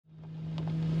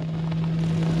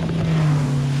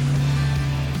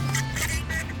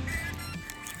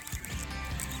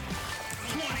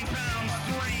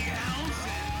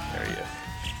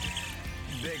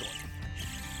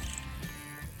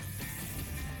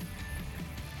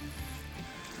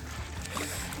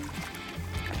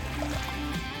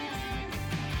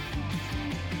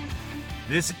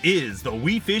This is the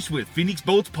We Fish with Phoenix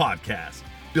Boats podcast,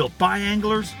 built by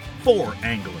anglers for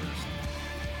anglers.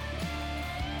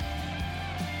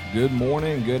 Good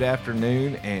morning, good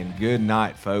afternoon, and good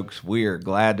night, folks. We are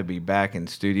glad to be back in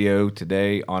studio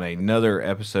today on another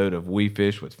episode of We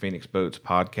Fish with Phoenix Boats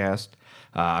podcast.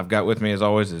 I've got with me, as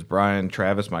always, is Brian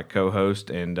Travis, my co-host,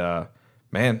 and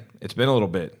man, it's been a little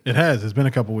bit. It has. It's been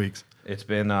a couple weeks. It's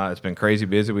been crazy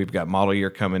busy. We've got model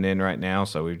year coming in right now,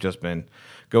 so we've just been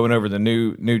going over the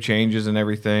new changes and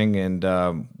everything.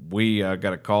 And we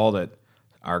got a call that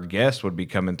our guest would be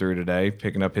coming through today,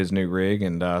 picking up his new rig.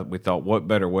 And we thought, what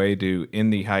better way to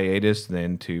end the hiatus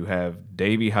than to have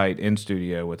Davey Height in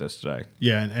studio with us today?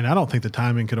 Yeah, and I don't think the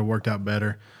timing could have worked out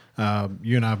better.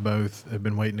 You and I both have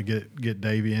been waiting to get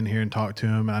Davey in here and talk to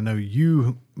him. And I know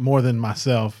you, more than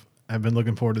myself, have been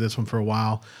looking forward to this one for a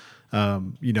while.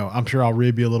 I'm sure I'll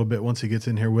rib you a little bit once he gets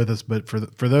in here with us. But for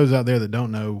those out there that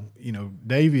don't know,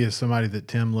 Davey is somebody that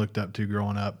Tim looked up to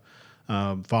growing up,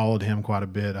 followed him quite a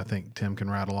bit. I think Tim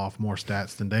can rattle off more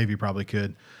stats than Davey probably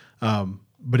could.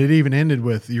 But it even ended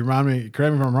with, you remind me,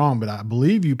 correct me if I'm wrong, but I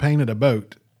believe you painted a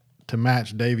boat to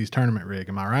match Davey's tournament rig.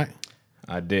 Am I right?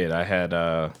 I did. I had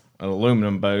an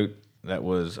aluminum boat that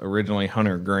was originally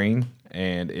hunter green,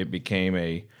 and it became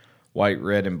a white,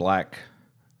 red, and black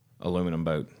aluminum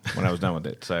boat when I was done with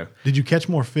it. So, did you catch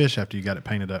more fish after you got it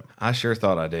painted up? I sure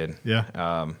thought I did.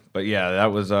 Yeah. But yeah, that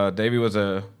was Davey was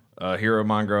a hero of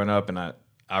mine growing up, and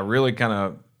I really kind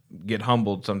of get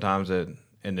humbled sometimes in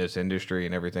this industry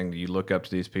and everything that you look up to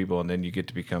these people, and then you get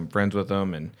to become friends with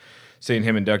them, and seeing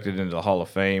him inducted into the Hall of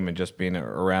Fame and just being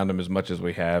around him as much as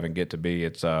we have and get to be,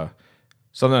 it's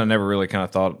something I never really kind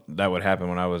of thought that would happen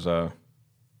when I was a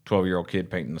 12-year-old kid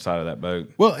painting the side of that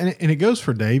boat. Well, and it goes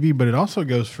for Davey, but it also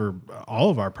goes for all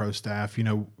of our pro staff.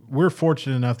 We're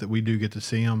fortunate enough that we do get to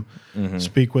see them,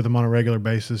 speak with them on a regular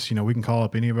basis. We can call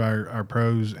up any of our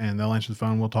pros and they'll answer the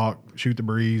phone. We'll talk, shoot the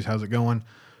breeze. How's it going?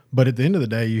 But at the end of the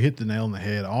day, you hit the nail on the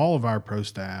head. All of our pro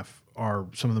staff are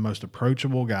some of the most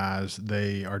approachable guys.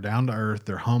 They are down to earth.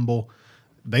 They're humble.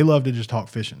 They love to just talk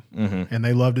fishing, and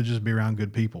they love to just be around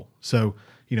good people. So,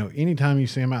 anytime you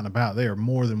see them out and about, they are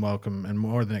more than welcome and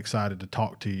more than excited to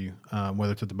talk to you,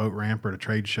 whether it's at the boat ramp or at a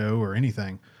trade show or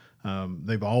anything.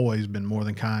 They've always been more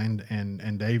than kind,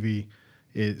 and Davey,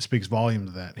 it speaks volumes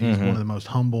of that. He's one of the most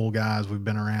humble guys we've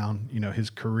been around. His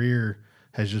career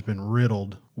has just been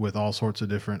riddled with all sorts of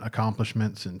different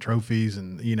accomplishments and trophies,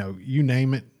 and you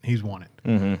name it, he's won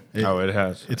it. It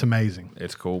has. It's amazing.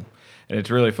 It's cool, and it's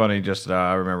really funny. Just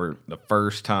I remember the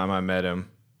first time I met him,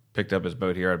 picked up his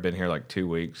boat here. I'd been here like 2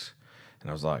 weeks, and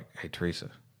I was like, "Hey, Teresa,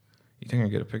 you think I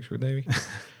can get a picture with Davey?"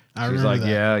 She's like,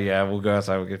 that. Yeah, we'll go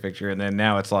outside, we'll get a picture. And then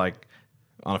now it's like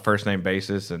on a first name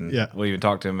basis, and we'll even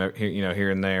talk to him,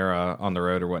 here and there on the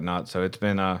road or whatnot. So it's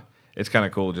been it's kind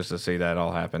of cool just to see that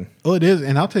all happen. Well, it is,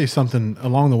 and I'll tell you something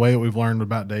along the way that we've learned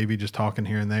about Davey, just talking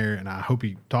here and there, and I hope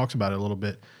he talks about it a little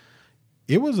bit.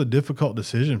 It was a difficult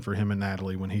decision for him and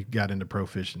Natalie when he got into pro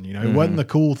fishing. It wasn't the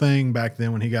cool thing back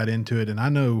then when he got into it, and I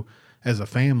know as a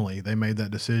family they made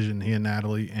that decision, he and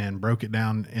Natalie, and broke it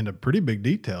down into pretty big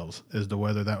details as to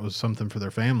whether that was something for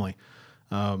their family.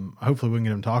 Hopefully we can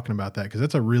get him talking about that, because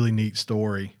that's a really neat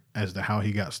story as to how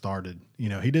he got started. He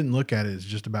didn't look at it as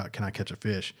just about, can I catch a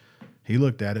fish? He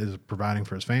looked at it as providing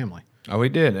for his family. Oh, he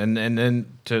did. And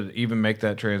then to even make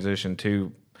that transition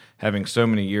to having so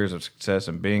many years of success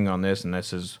and being on this, and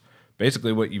this is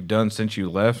basically what you've done since you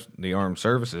left the armed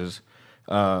services,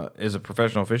 is a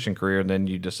professional fishing career, and then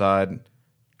you decide,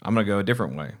 I'm going to go a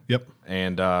different way. Yep.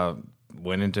 And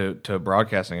went into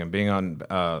broadcasting and being on,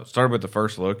 started with the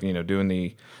First Look, doing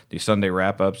the Sunday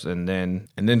wrap-ups, and then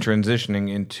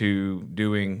transitioning into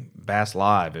doing Bass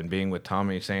Live and being with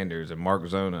Tommy Sanders and Mark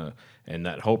Zona and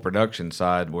that whole production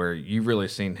side, where you've really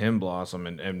seen him blossom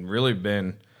and really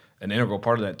been an integral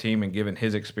part of that team and given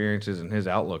his experiences and his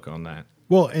outlook on that.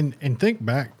 Well, and think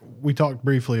back, we talked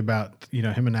briefly about,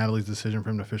 him and Natalie's decision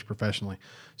for him to fish professionally.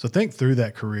 So think through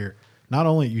that career. Not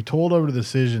only you told over the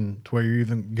decision to where you're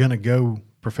even going to go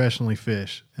professionally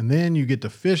fish, and then you get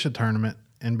to fish a tournament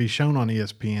and be shown on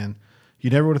ESPN. You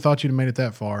never would have thought you'd have made it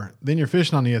that far. Then you're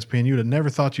fishing on ESPN. You would have never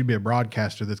thought you'd be a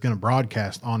broadcaster that's going to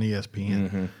broadcast on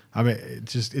ESPN. I mean,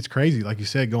 it's crazy. Like you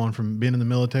said, going from being in the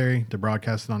military to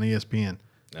broadcasting on ESPN.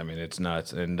 I mean, it's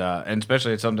nuts. And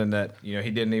especially it's something that, he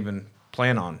didn't even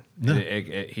plan on. No.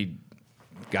 He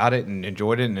got it and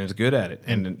enjoyed it and is good at it.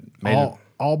 And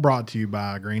all brought to you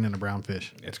by a green and a brown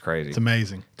fish. It's crazy. It's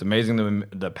amazing. It's amazing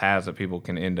the paths that people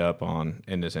can end up on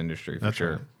in this industry, for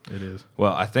sure. Right. It is.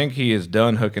 Well, I think he is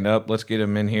done hooking up. Let's get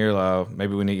him in here.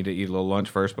 Maybe we need to eat a little lunch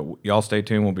first, but y'all stay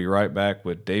tuned. We'll be right back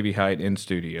with Davey Height in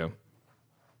studio.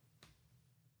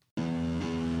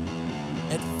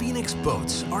 Phoenix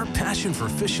Boats, our passion for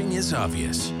fishing is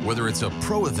obvious. Whether it's a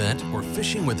pro event or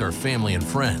fishing with our family and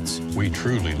friends, we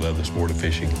truly love the sport of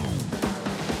fishing.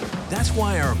 That's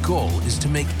why our goal is to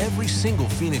make every single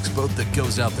Phoenix boat that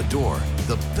goes out the door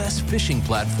the best fishing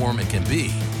platform it can be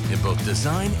in both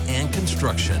design and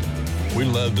construction. We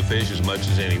love to fish as much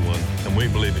as anyone, and we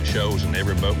believe it shows in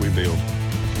every boat we build.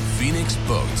 Phoenix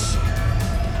Boats,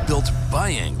 built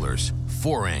by anglers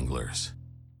for anglers.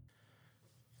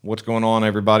 What's going on,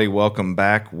 everybody? Welcome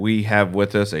back. We have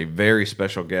with us a very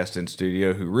special guest in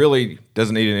studio who really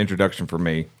doesn't need an introduction from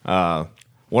me. One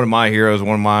of my heroes,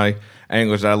 one of my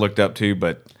anglers that I looked up to,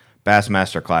 but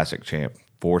Bassmaster Classic champ,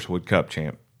 Forrest Wood Cup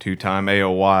champ, two-time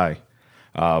AOY,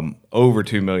 over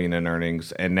 $2 million in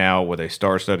earnings, and now with a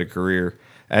star-studded career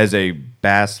as a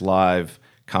Bass Live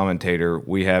commentator,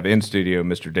 we have in studio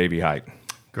Mr. Davey Height.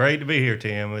 Great to be here,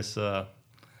 Tim. It's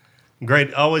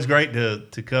great, always great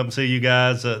to come see you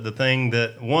guys.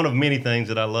 One of many things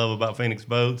that I love about Phoenix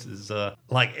Boats is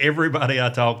like everybody I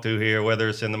talk to here, whether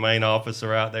it's in the main office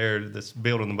or out there that's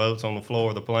building the boats on the floor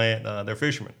of the plant, they're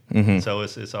fishermen. Mm-hmm. So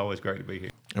it's always great to be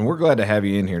here. And we're glad to have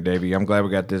you in here, Davey. I'm glad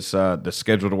we got this the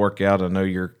schedule to work out. I know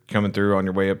you're coming through on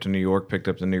your way up to New York, picked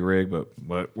up the new rig,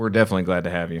 but we're definitely glad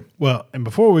to have you. Well, and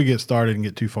before we get started and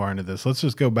get too far into this, let's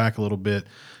just go back a little bit.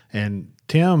 And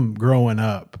Tim, growing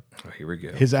up, here we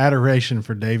go. His adoration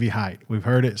for Davey Height. We've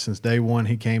heard it since day one.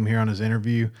 He came here on his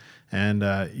interview, and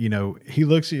he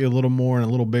looks at you a little more and a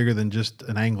little bigger than just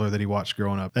an angler that he watched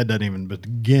growing up. That doesn't even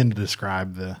begin to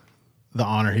describe the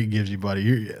honor he gives you,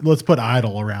 buddy. Let's put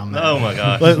idol around that. Oh my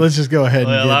gosh. Let's just go ahead.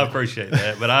 Well, I appreciate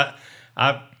that, but I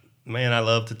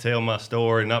love to tell my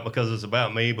story, not because it's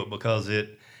about me, but because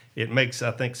it makes,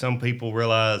 I think, some people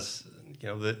realize,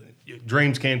 that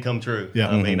dreams can come true. Yeah.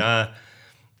 I mean,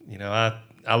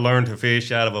 I learned to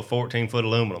fish out of a 14-foot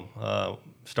aluminum.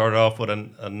 Started off with a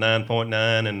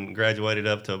 9.9 and graduated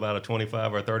up to about a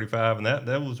 25 or 35, and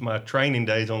that was my training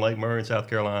days on Lake Murray in South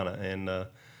Carolina. And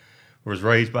was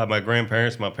raised by my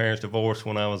grandparents. My parents divorced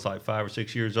when I was like 5 or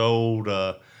 6 years old,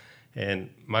 and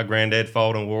my granddad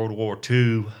fought in World War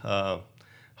II.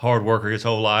 Hard worker his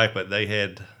whole life, but they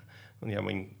had,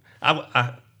 we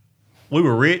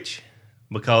were rich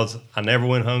because I never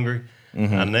went hungry.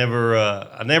 Mm-hmm.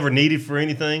 I never needed for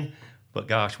anything, but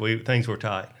gosh, things were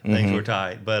tight. Mm-hmm. Things were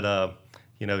tight. But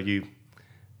you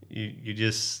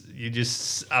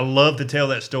just I love to tell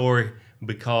that story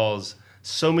because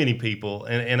so many people,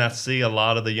 and I see a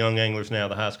lot of the young anglers now,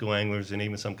 the high school anglers, and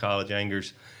even some college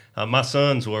anglers. My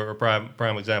sons were a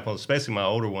prime example, especially my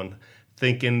older one,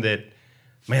 thinking that,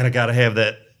 man, I got to have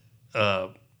that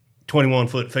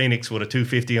 21-foot Phoenix with a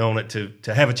 250 on it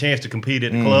to have a chance to compete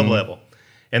at the club level.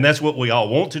 And that's what we all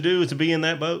want to do, is to be in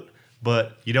that boat,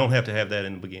 but you don't have to have that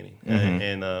in the beginning.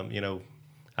 Mm-hmm.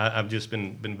 I've just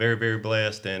been very, very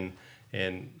blessed and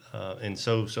in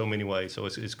so many ways. So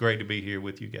it's great to be here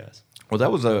with you guys. Well,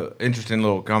 that was an interesting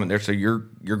little comment there. So your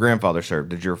grandfather served.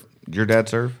 Did your dad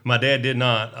serve? My dad did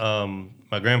not.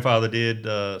 My grandfather did.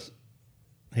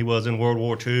 He was in World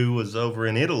War II. Was over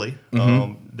in Italy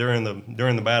during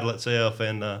the battle itself,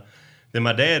 and then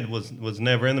my dad was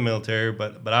never in the military.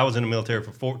 But I was in the military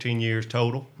for 14 years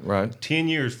total. Right. 10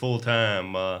 years full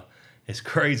time. It's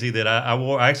crazy that I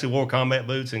actually wore combat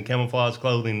boots and camouflage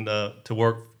clothing to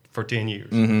work for 10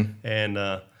 years,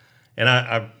 and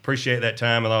I appreciate that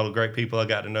time and all the great people I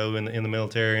got to know in the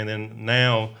military. And then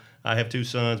now I have two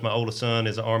sons. My oldest son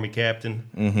is an Army captain,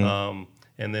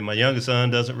 and then my youngest son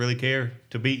doesn't really care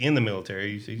to be in the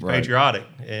military. He's right. patriotic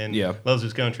and loves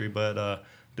his country, but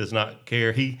does not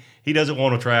care. He doesn't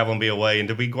want to travel and be away. And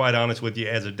to be quite honest with you,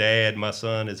 as a dad, my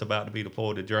son is about to be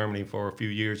deployed to Germany for a few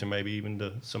years and maybe even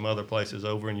to some other places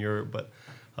over in Europe. But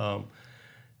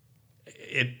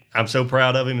I'm so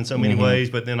proud of him in so many ways,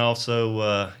 but then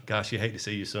also, gosh, you hate to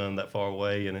see your son that far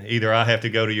away, and either I have to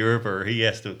go to Europe or he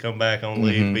has to come back on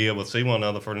leave and be able to see one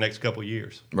another for the next couple of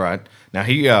years. Right. Now,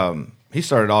 he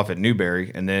started off at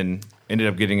Newberry and then ended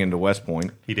up getting into West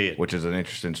Point. He did. Which is an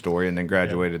interesting story, and then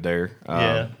graduated there.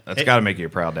 That's got to make you a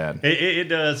proud dad. It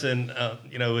does, and,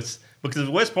 it's because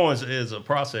West Point is a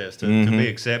process to be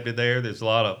accepted there. There's a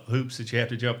lot of hoops that you have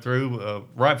to jump through,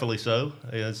 rightfully so.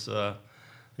 It's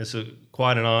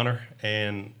quite an honor,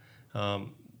 and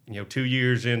 2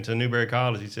 years into Newberry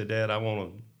College, he said, "Dad, I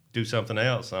want to do something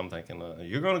else." I'm thinking,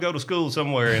 "You're going to go to school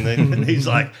somewhere," and then he's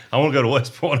like, "I want to go to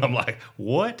West Point." I'm like,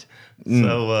 "What?"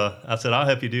 So I said, "I'll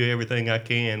help you do everything I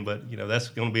can, but that's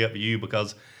going to be up to you,"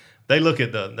 because they look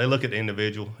at the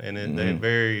individual, and they're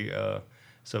very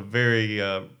it's a very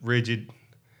rigid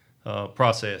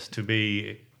process to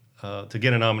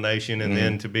get a nomination, and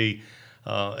then to be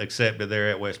accepted there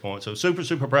at West Point. So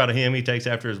super proud of him. He takes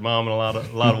after his mom in a lot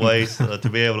of ways to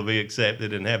be able to be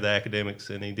accepted and have the academics,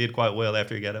 and he did quite well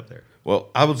after he got up there. Well,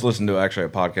 I was listening to actually a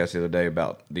podcast the other day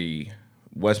about the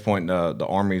West Point, the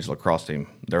Army's lacrosse team,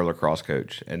 their lacrosse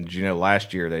coach. And, you know,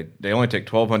 last year they only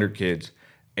take 1,200 kids.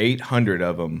 800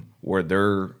 of them were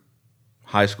their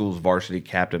high school's varsity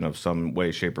captain of some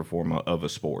way, shape, or form of a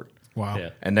sport. Wow. Yeah.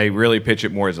 And they really pitch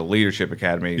it more as a leadership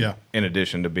academy Yeah. in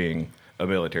addition to being a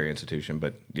military institution.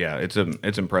 But, yeah, it's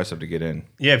impressive to get in.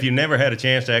 Yeah, if you've never had a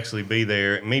chance to actually be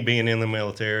there, me being in the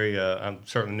military, I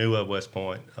certainly knew of West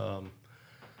Point.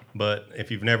 But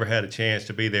if you've never had a chance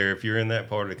to be there, if you're in that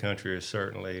part of the country, it's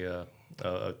certainly a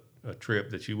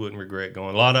trip that you wouldn't regret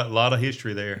going. A lot of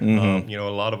history there. Mm-hmm. You know,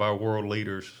 a lot of our world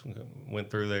leaders went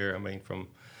through there. I mean,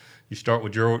 you start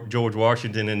with George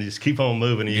Washington and just keep on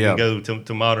moving, and you can go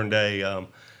to modern day.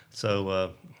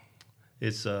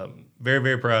 It's very,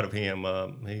 very proud of him.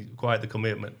 He's quite the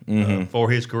commitment for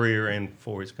his career and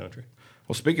for his country.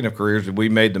 Well, speaking of careers, we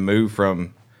made the move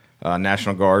from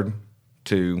National Guard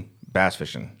to bass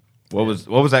fishing. What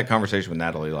was that conversation with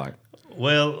Natalie like?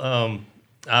 Well,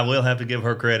 I will have to give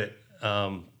her credit.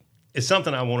 It's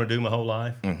something I want to do my whole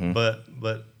life, but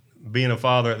being a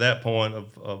father at that point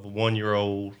of a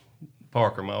 1-year-old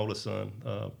Parker, my oldest son,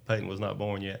 Peyton was not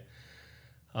born yet.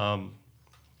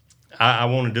 I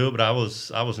want to do it, but I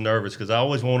was nervous because I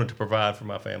always wanted to provide for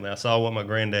my family. I saw what my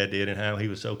granddad did and how he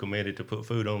was so committed to put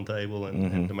food on the table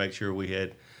and to make sure we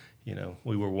had, you know,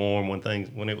 we were warm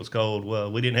when it was cold.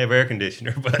 Well, we didn't have air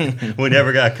conditioner, but we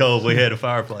never got cold. We had a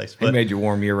fireplace. He made you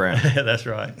warm year round. That's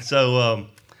right. So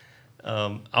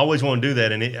I always wanted to do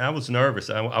that, and I was nervous.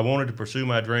 I wanted to pursue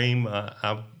my dream.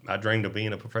 I dreamed of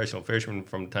being a professional fisherman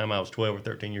from the time I was 12 or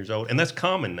 13 years old, and that's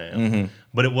common now.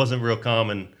 But it wasn't real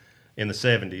common in the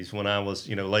 70s when I was,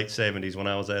 you know, late 70s when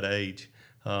I was that age,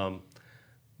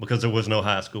 because there was no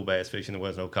high school bass fishing, there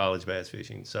was no college bass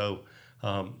fishing. So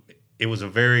it was a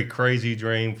very crazy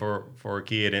dream for a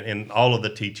kid, and all of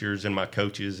the teachers and my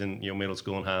coaches in, you know, middle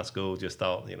school and high school just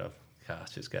thought, you know,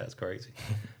 gosh, this guy's crazy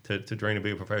to dream to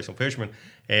be a professional fisherman.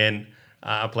 And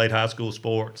I played high school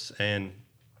sports, and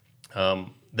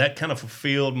that kind of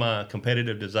fulfilled my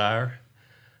competitive desire.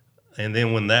 And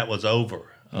then when that was over,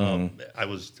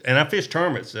 I fished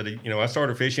tournaments. I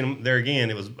started fishing them there again.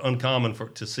 It was uncommon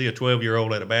to see a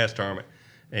 12-year-old at a bass tournament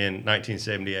in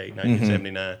 1978,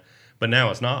 1979. But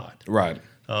now it's not. Right.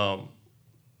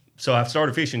 So I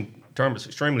started fishing tournaments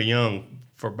extremely young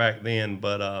for back then.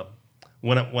 But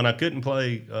when I couldn't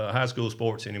play high school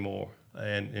sports anymore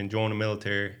and join the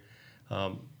military,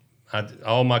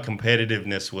 all my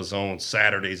competitiveness was on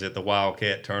Saturdays at the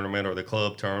Wildcat tournament or the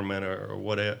club tournament or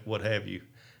what have you.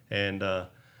 And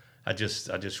I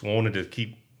just wanted to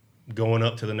keep going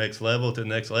up to the next level,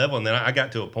 And then I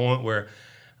got to a point where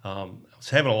I was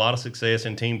having a lot of success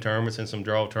in team tournaments and some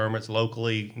draw tournaments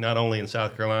locally, not only in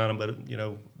South Carolina, but, you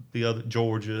know, the other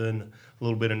Georgia and a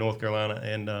little bit in North Carolina.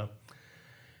 And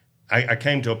I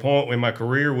came to a point in my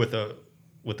career with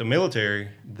the military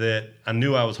that I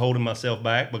knew I was holding myself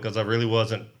back because I really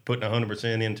wasn't putting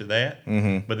 100% into that.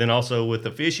 But then also with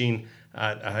the fishing,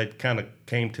 I had kind of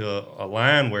came to a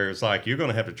line where it's like, you're going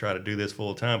to have to try to do this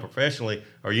full time professionally,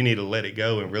 or you need to let it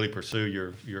go and really pursue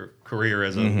your career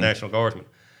as a National Guardsman.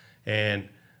 And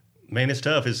man, it's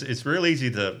tough. It's real easy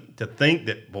to think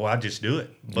that, boy, I just do it.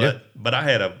 But I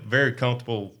had a very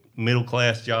comfortable middle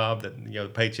class job that, you know,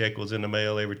 the paycheck was in the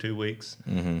mail every 2 weeks.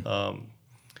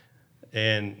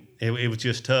 And it was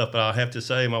just tough. But I'll have to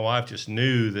say, my wife just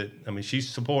knew that. I mean, she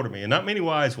supported me, and not many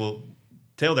wives will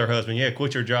tell their husband, yeah,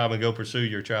 quit your job and go pursue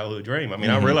your childhood dream. I mean,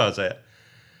 I realize that.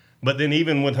 But then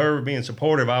even with her being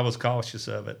supportive, I was cautious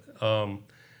of it.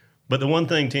 But the one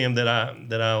thing, Tim, that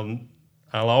I'll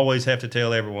always have to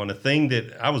tell everyone, the thing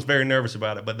that I was very nervous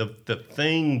about it, but the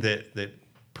thing that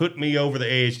put me over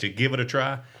the edge to give it a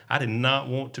try, I did not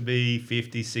want to be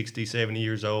 50, 60, 70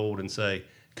 years old and say,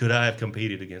 could I have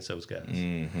competed against those guys?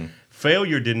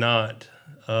 Failure did not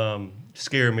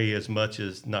scare me as much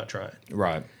as not trying.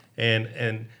 Right.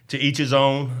 And to each his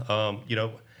own. You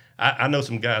know, I know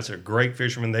some guys that are great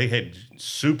fishermen. They had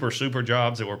super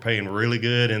jobs that were paying really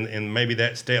good, and maybe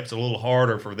that step's a little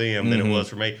harder for them than it was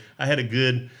for me. I had a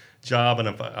good job, and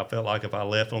I felt like if I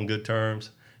left on good terms,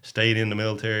 stayed in the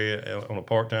military on a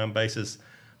part-time basis,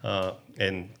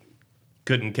 and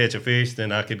couldn't catch a fish,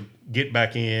 then I could get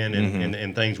back in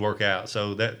and things work out.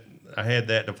 So that I had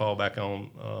that to fall back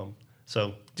on.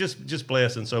 So just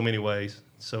blessed in so many ways.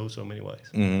 So many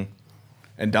ways.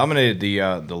 And dominated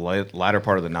the latter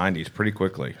part of the 90s pretty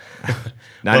quickly.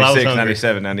 96,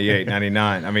 97, 98,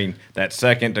 99. I mean, that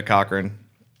second to Cochran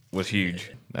was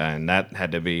huge. And that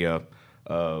had to be a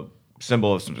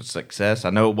symbol of some success. I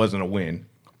know it wasn't a win,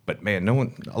 but man,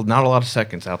 not a lot of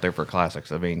seconds out there for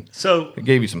classics. I mean, So it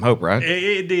gave you some hope, right?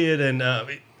 it did, and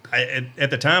at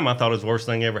the time, I thought it was the worst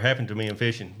thing ever happened to me in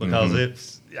fishing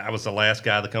because I was the last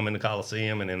guy to come in the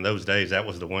Coliseum, and in those days, that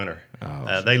was the winner.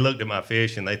 They looked at my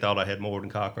fish, and they thought I had more than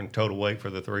Cochran total weight for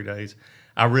the 3 days.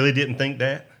 I really didn't think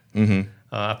that.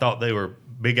 I thought they were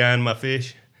big-eyeing my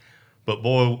fish. But,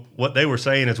 boy, what they were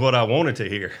saying is what I wanted to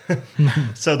hear.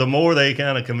 So the more they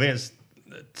kind of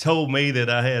told me that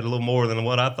I had a little more than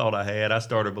what I thought I had, I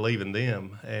started believing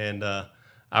them. And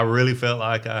I really felt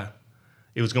like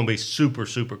it was going to be super,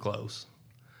 super close.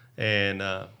 And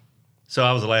so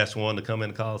I was the last one to come in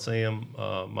the Coliseum.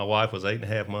 My wife was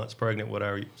 8.5 months pregnant with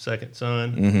our second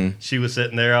son. She was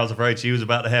sitting there. I was afraid she was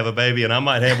about to have a baby, and I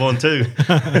might have one too.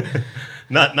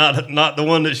 Not the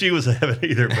one that she was having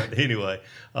either. But anyway,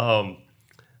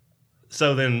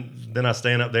 so then I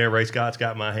stand up there. Ray Scott's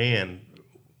got my hand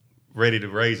ready to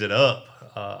raise it up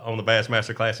on the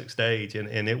Bassmaster Classic stage,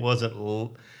 and it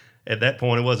wasn't. At that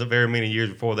point, it wasn't very many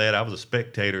years before that. I was a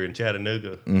spectator in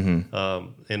Chattanooga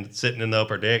and sitting in the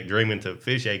upper deck dreaming to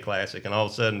fish a classic. And all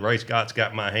of a sudden, Ray Scott's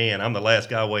got my hand. I'm the last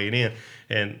guy weighing in.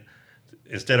 And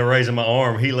instead of raising my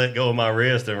arm, he let go of my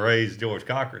wrist and raised George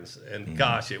Cochran's. And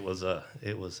gosh, it was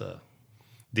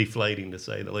deflating to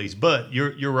say the least. But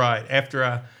you're right.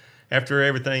 After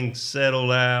everything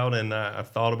settled out and I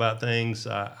thought about things,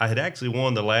 I had actually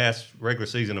won the last regular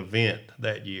season event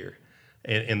that year.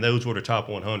 And those were the top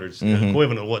 100s,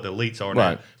 equivalent of what the elites are now.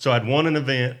 Right. So I'd won an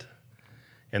event,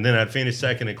 and then I'd finished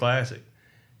second in Classic.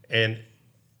 And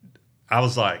I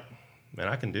was like, man,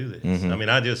 I can do this. I mean,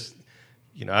 I just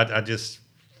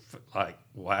like,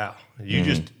 wow. You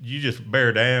just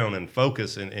bear down and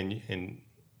focus, and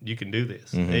you can do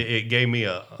this. It gave me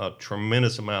a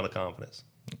tremendous amount of confidence.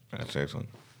 That's excellent.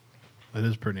 That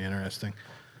is pretty interesting.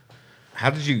 How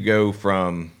did you go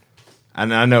from?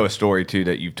 And I know a story, too,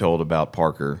 that you've told about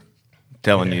Parker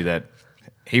telling you that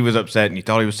he was upset and you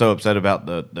thought he was so upset about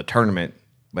the tournament,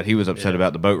 but he was upset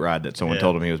about the boat ride that someone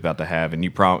told him he was about to have, and you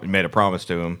made a promise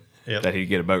to him that he'd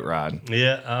get a boat ride.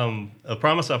 Yeah, a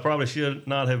promise I probably should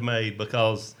not have made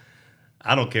because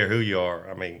I don't care who you are.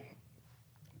 I mean,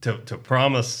 to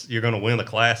promise you're going to win the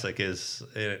Classic is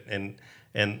 –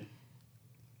 and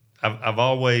I've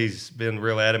always been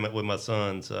real adamant with my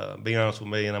sons. Be honest with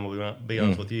me, and I'm going to be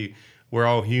honest with you. We're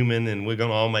all human, and we're going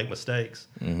to all make mistakes.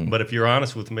 But if you're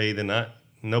honest with me, then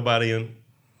nobody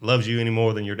loves you any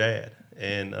more than your dad.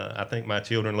 And I think my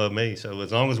children love me. So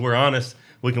as long as we're honest,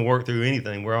 we can work through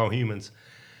anything. We're all humans.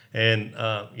 And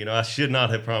I should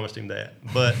not have promised him that.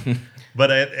 But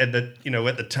at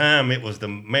the time, it was the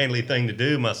manly thing to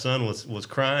do. My son was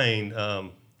crying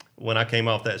when I came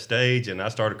off that stage, and I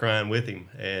started crying with him.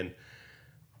 And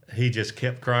he just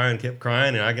kept crying,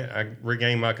 and I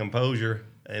regained my composure.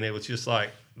 And it was just like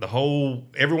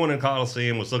everyone in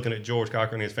Coliseum was looking at George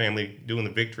Cochran and his family doing the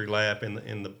victory lap in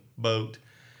the boat.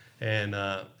 And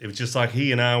it was just like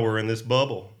he and I were in this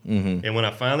bubble. And when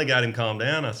I finally got him calmed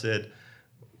down, I said,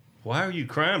 why are you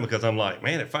crying? Because I'm like,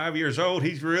 man, at 5 years old,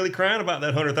 he's really crying about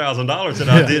that $100,000 that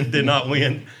I did not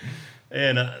win.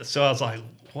 And so I was like,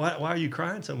 why are you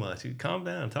crying so much? Calm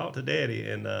down, talk to Daddy.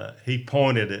 And he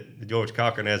pointed at George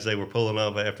Cochran as they were pulling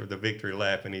up after the victory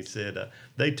lap, and he said,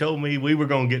 they told me we were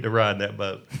going to get to ride that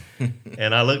boat.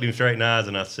 And I looked him straight in the eyes,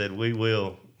 and I said, we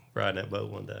will ride that boat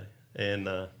one day.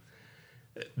 And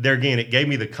there again, it gave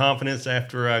me the confidence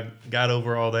after I got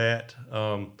over all that.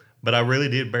 But I really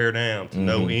did bear down to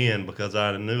no end because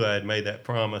I knew I had made that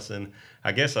promise. And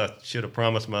I guess I should have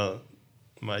promised my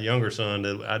younger son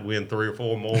that I'd win 3 or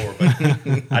 4 more,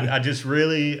 but I just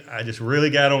really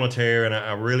got on a tear, and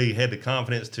I really had the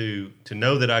confidence to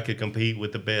know that I could compete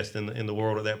with the best in the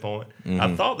world at that point.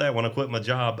 I thought that when I quit my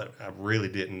job, but I really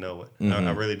didn't know it.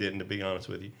 I really didn't, to be honest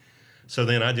with you. So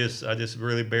then I just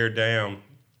really bared down.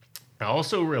 I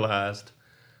also realized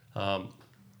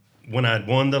when I'd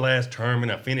won the last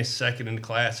tournament, I finished second in the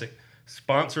Classic.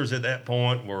 Sponsors at that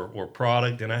point were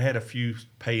product, and I had a few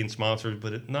paying sponsors,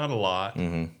 but not a lot.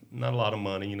 Not a lot of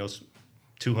money,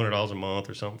 $200 a month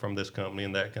or something from this company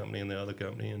and that company and the other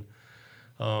company.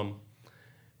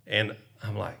 And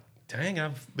I'm like, dang,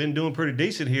 I've been doing pretty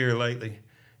decent here lately.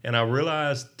 And I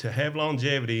realized to have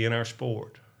longevity in our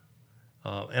sport,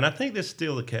 and I think that's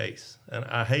still the case, and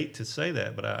I hate to say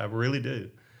that, but I really do.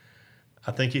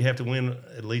 I think you have to win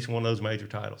at least one of those major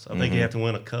titles. I think you have to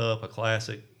win a Cup, a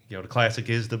Classic. The Classic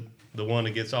is the one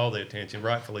that gets all the attention,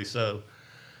 rightfully so.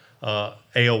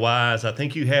 AOYs, I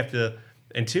think you have to.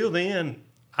 Until then,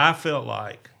 I felt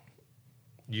like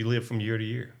you live from year to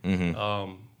year.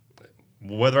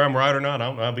 Whether I'm right or not,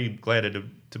 I'll be glad to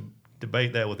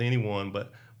debate that with anyone.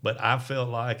 But But I felt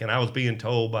like, and I was being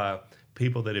told by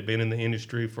people that had been in the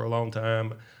industry for a long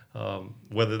time,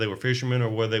 whether they were fishermen or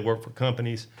whether they worked for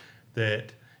companies,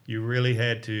 that you really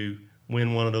had to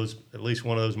win at least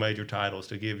one of those major titles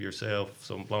to give yourself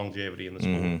some longevity in the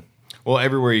sport. Mm-hmm. Well,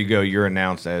 everywhere you go, you're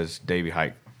announced as Davy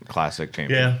Hike Classic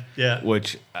champion. Yeah.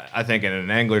 Which I think in an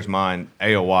angler's mind,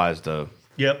 AOY is the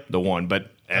one.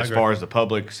 But as far as the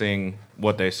public seeing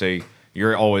what they see,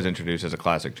 you're always introduced as a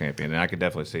Classic champion. And I could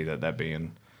definitely see that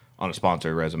being on a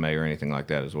sponsored resume or anything like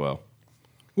that as well.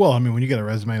 Well, I mean, when you get a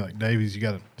resume like Davy's, you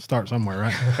got to start somewhere,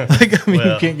 right? Like, I mean,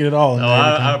 you can't get it all.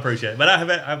 I appreciate it, but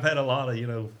I've had a lot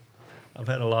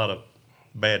of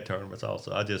bad tournaments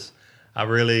also. I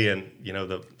really, and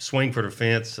the swing for the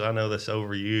fence. I know that's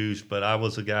overused, but I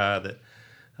was a guy that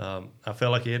I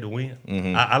felt like he had to win.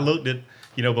 Mm-hmm. I looked at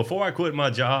before I quit my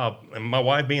job, and my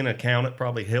wife being an accountant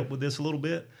probably helped with this a little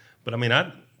bit. But I mean,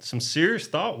 some serious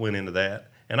thought went into that,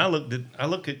 and I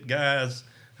look at guys.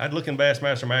 I'd look in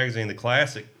Bassmaster Magazine, the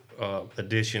Classic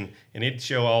edition, and it'd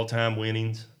show all-time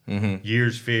winnings,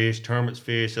 years fished, tournaments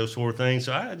fished, those sort of things.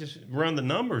 So I just run the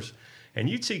numbers, and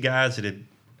you'd see guys that had,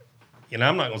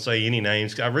 I'm not going to say any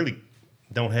names, 'cause I really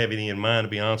don't have any in mind, to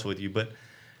be honest with you, but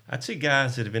I'd see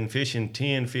guys that have been fishing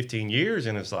 10, 15 years,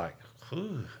 and it's like,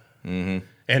 and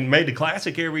made the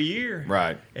Classic every year.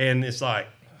 Right. And it's like,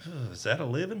 is that a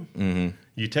living? Mm-hmm.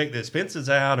 You take the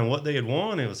expenses out and what they had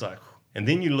won, it was like, and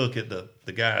then you look at the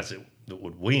guys that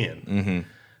would win,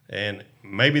 and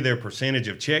maybe their percentage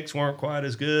of checks weren't quite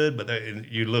as good, but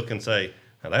you look and say,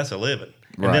 now that's a living.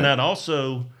 Right. And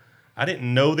then I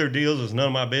didn't know their deals. It was none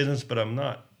of my business, but I'm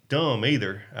not dumb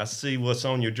either. I see what's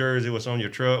on your jersey, what's on your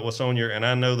truck, and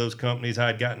I know those companies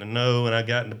I'd gotten to know, and I'd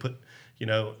gotten to put,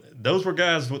 those were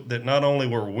guys that not only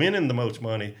were winning the most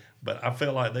money, but I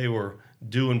felt like they were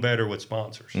doing better with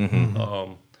sponsors.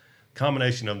 Mm-hmm.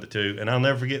 Combination of the two, and I'll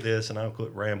never forget this, and I'll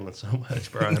quit rambling so much,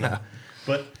 Brian.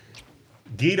 But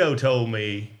Guido told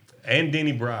me, and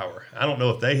Denny Brower, I don't know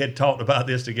if they had talked about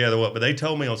this together, but they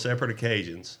told me on separate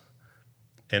occasions,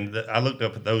 and I looked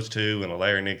up at those two and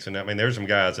Larry Nixon. I mean, there's some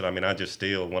guys that I just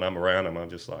still, when I'm around them, I'm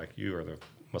just like, you are the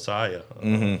messiah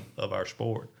of our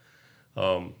sport.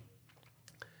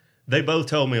 They both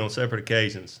told me on separate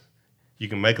occasions, you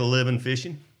can make a living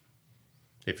fishing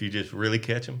if you just really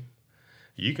catch them.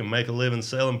 You can make a living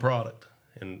selling product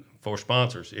and for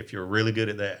sponsors if you're really good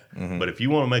at that. Mm-hmm. But if you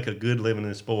want to make a good living in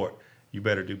the sport, you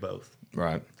better do both.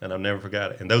 Right. And I've never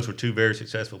forgot it. And those were two very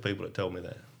successful people that told me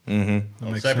that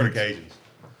on separate occasions.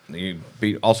 You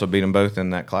also beat them both in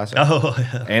that Classic. Oh,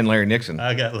 yeah. And Larry Nixon.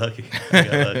 I got lucky.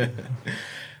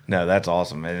 No, that's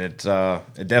awesome. And it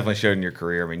definitely showed in your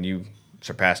career. I mean, you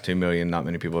surpassed 2 million. Not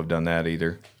many people have done that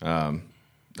either.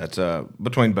 That's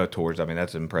between both tours. I mean,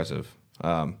 that's impressive.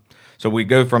 So we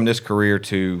go from this career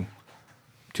to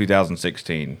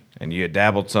 2016, and you had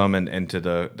dabbled some into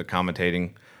the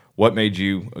commentating. What made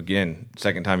you, again,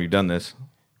 second time you've done this,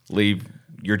 leave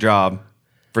your job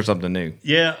for something new?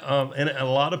 Yeah, and a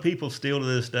lot of people still to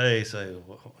this day say,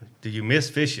 well, do you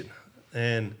miss fishing?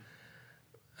 And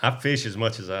I fish as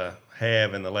much as I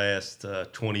have in the last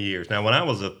 20 years. Now, when I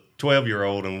was a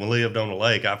 12-year-old and lived on the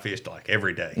lake, I fished like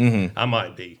every day. Mm-hmm. I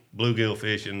might be bluegill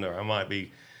fishing, or I might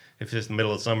be, if it's the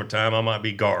middle of summertime, I might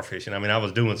be gar fishing. I mean, I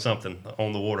was doing something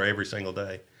on the water every single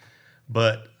day.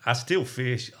 But I still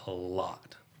fish a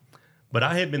lot. But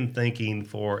I had been thinking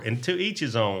and to each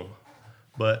his own,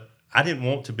 but I didn't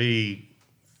want to be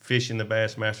fishing the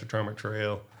Bassmaster Tournament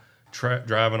Trail,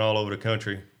 driving all over the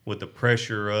country with the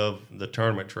pressure of the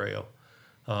tournament trail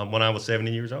when I was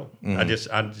 70 years old. Mm-hmm.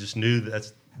 I just knew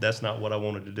that's not what I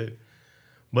wanted to do.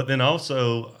 But then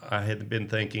also I had been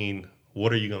thinking,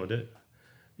 what are you going to do?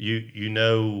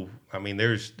 I mean,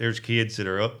 there's kids that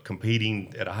are up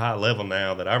competing at a high level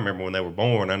now that I remember when they were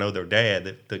born. I know their dad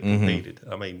that competed.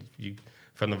 I mean,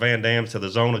 from the Van Dams to the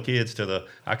Zona kids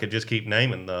I could just keep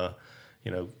naming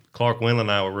Clark Winland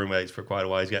and I were roommates for quite a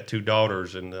while. He's got 2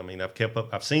 daughters, and I mean, I've kept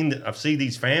up. I've seen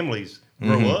these families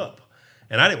grow up,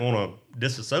 and I didn't want to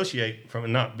disassociate from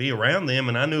and not be around them.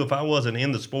 And I knew if I wasn't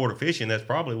in the sport of fishing, that's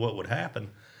probably what would happen.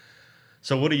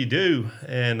 So what do you do?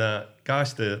 And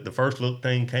gosh, the First Look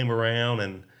thing came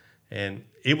around, and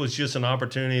it was just an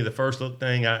opportunity. The First Look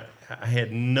thing, I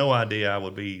had no idea I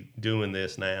would be doing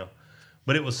this now,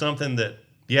 but it was something that,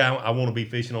 I want to be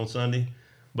fishing on Sunday,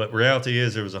 but reality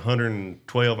is there was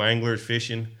 112 anglers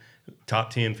fishing, top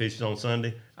 10 fishing on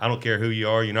Sunday. I don't care who you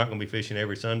are, you're not going to be fishing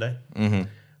every Sunday.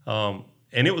 Mm-hmm.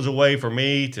 And it was a way for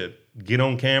me to get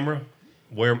on camera,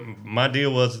 where my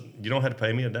deal was, you don't have to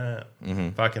pay me a dime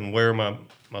if I can wear my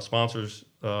sponsors'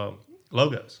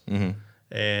 logos. Mm-hmm.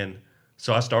 And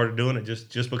So I started doing it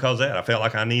just because of that. I felt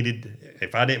like I needed,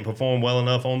 if I didn't perform well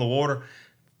enough on the water,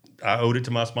 I owed it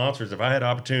to my sponsors. If I had the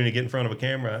opportunity to get in front of a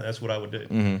camera, that's what I would do.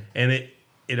 And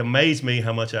it amazed me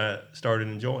how much I started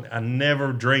enjoying it. I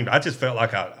never dreamed. I just felt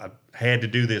like I had to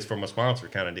do this for my sponsor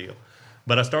kind of deal.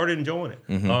 But I started enjoying it.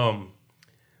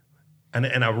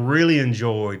 And I really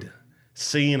enjoyed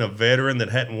seeing a veteran that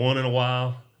hadn't won in a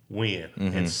while win,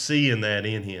 and seeing that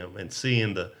in him, and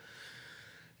seeing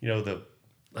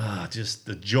just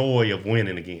the joy of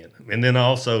winning again. And then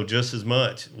also just as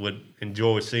much would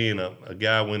enjoy seeing a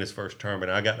guy win his first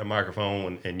tournament. I got the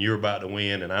microphone and you're about to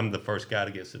win, and I'm the first guy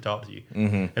that gets to talk to you.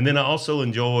 And then I also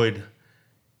enjoyed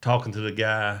talking to the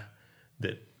guy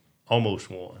that almost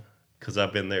won, because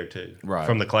I've been there too,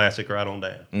 from the Classic right on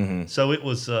down. So it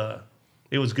was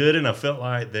good, and I felt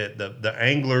like that the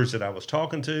anglers that I was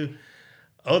talking to,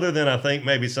 other than I think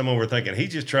maybe someone were thinking,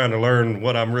 he's just trying to learn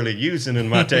what I'm really using in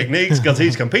my techniques because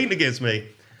he's competing against me.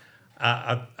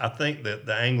 I think that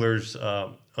the anglers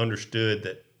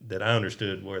understood that I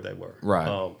understood where they were.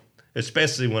 Right.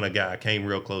 Especially when a guy came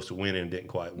real close to winning and didn't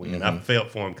quite win. I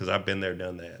felt for him because I've been there,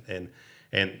 done that.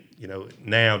 And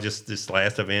now just this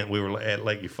last event, we were at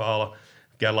Lake Eufaula.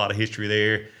 Got a lot of history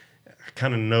there. I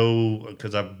kind of know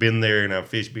because I've been there and I've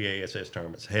fished BASS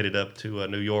tournaments. Headed up to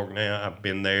New York now. I've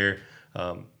been there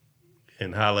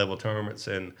in high-level tournaments,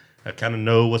 and I kind of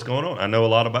know what's going on. I know a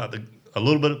little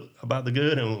bit about the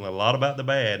good and a lot about the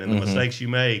bad, and the mistakes you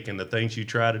make, and the things you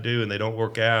try to do and they don't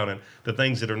work out, and the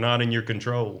things that are not in your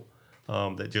control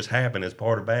that just happen as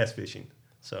part of bass fishing.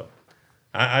 So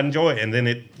I enjoy it. And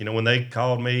then when they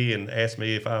called me and asked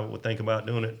me if I would think about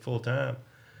doing it full time,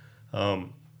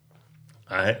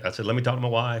 I said, let me talk to my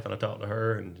wife, and I talked to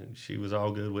her, and she was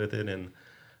all good with it, and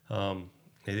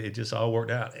it just all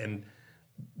worked out. And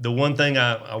the one thing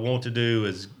I want to do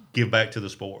is give back to the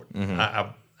sport.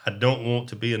 I don't want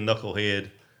to be a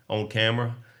knucklehead on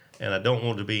camera, and I don't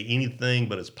want to be anything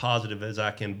but as positive as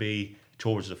I can be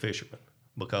towards the fishermen,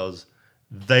 because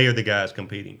they are the guys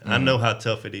competing. I know how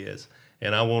tough it is,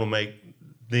 and I want to make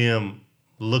them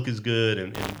look as good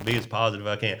and be as positive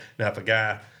as I can. Now, if a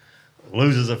guy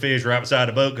loses a fish right beside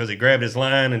the boat because he grabbed his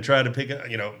line and tried to pick up,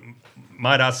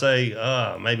 might I say,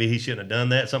 maybe he shouldn't have done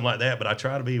that, something like that. But I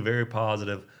try to be very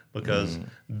positive, because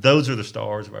those are the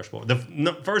stars of our sport.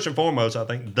 First and foremost, I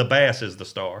think the bass is the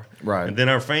star. Right. And then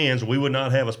our fans, we would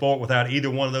not have a sport without either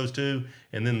one of those two.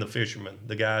 And then the fishermen,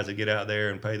 the guys that get out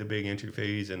there and pay the big entry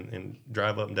fees and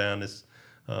drive up and down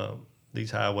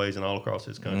these highways and all across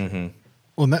this country.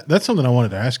 Well, that's something I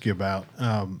wanted to ask you about.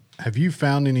 Have you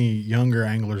found any younger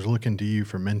anglers looking to you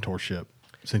for mentorship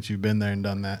since you've been there and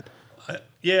done that?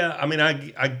 Yeah, I mean,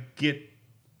 I get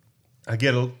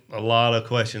a lot of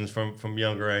questions from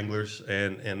younger anglers,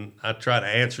 and I try to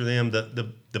answer them.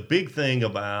 The big thing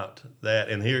about that,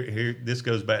 and here this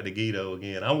goes back to Guido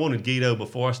again. I wanted Guido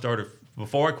before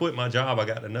I quit my job. I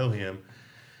got to know him,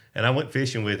 and I went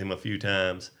fishing with him a few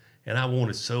times, and I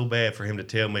wanted so bad for him to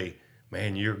tell me,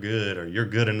 man, you're good, or you're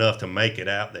good enough to make it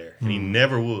out there. And he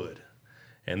never would.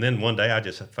 And then one day I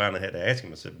just finally had to ask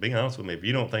him, I said, be honest with me, if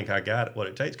you don't think I got it, what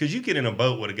it takes. Because you get in a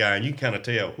boat with a guy and you can kind of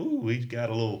tell, ooh, he's got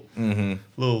a little,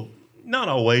 not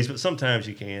always, but sometimes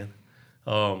you can.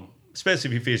 Especially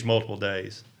if you fish multiple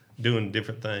days, doing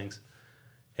different things.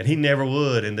 And he never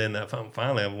would. And then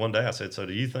finally one day I said, so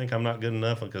do you think I'm not good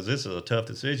enough? Because this is a tough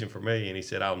decision for me. And he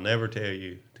said, I'll never tell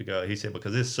you to go. He said,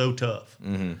 because it's so tough.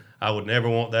 I would never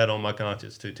want that on my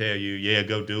conscience to tell you, yeah,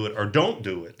 go do it, or don't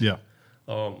do it. Yeah.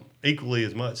 Equally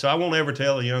as much. So I won't ever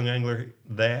tell a young angler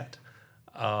that.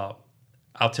 I'll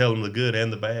tell them the good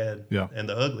and the bad and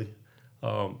the ugly.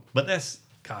 But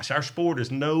our sport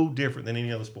is no different than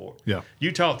any other sport. Yeah.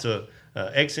 You talk to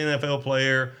an ex-NFL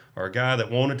player or a guy that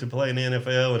wanted to play in the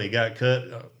NFL and he got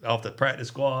cut off the practice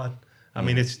squad. I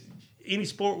mean, it's any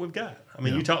sport we've got. I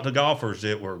mean, you talk to golfers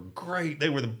that were great. They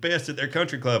were the best at their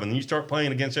country club. And then you start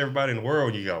playing against everybody in the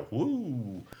world, you go,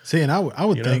 woo. See, and I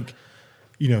would think,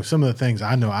 some of the things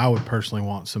I know I would personally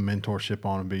want some mentorship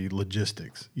on would be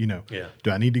logistics. Do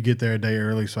I need to get there a day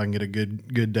early so I can get a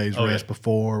good day's rest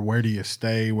before? Where do you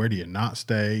stay? Where do you not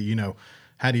stay?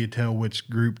 How do you tell which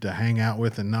group to hang out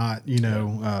with and not?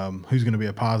 Who's going to be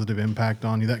a positive impact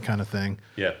on you? That kind of thing.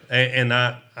 Yeah, and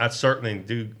I certainly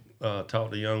do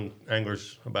talk to young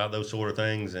anglers about those sort of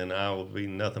things, and I will be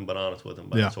nothing but honest with them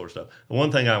about that sort of stuff. The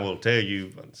one thing I will tell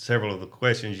you, several of the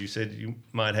questions you said you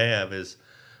might have is,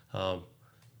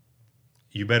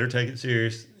 you better take it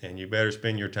serious, and you better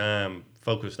spend your time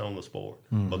focused on the sport,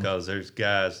 because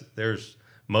there's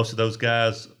most of those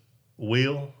guys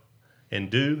will and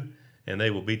do, and they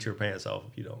will beat your pants off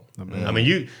if you don't. I mean,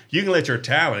 you can let your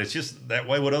talent. It's just that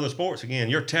way with other sports. Again,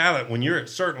 your talent, when you're at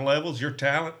certain levels, your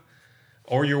talent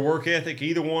or your work ethic,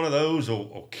 either one of those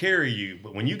will carry you.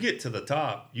 But when you get to the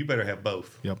top, you better have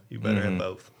both. Yep. You better have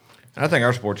both. I think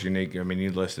our sport's unique. I mean,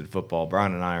 you listed football.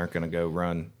 Brian and I aren't going to go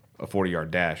run a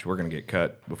 40-yard dash. We're going to get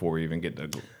cut before we even get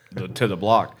to the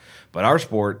block. But our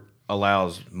sport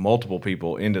allows multiple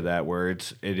people into that, where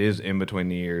it is in between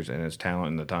the years, and it's talent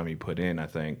and the time you put in, I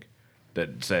think,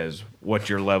 that says what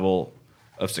your level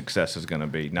of success is going to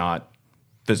be, not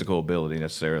physical ability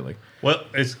necessarily. Well,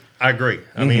 I agree.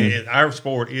 I mean, our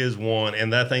sport is one,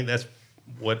 and I think that's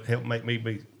what helped make me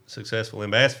be successful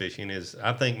in bass fishing. Is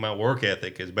I think my work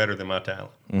ethic is better than my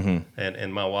talent,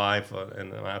 and my wife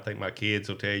and I think my kids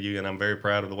will tell you, and I'm very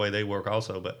proud of the way they work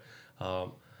also. But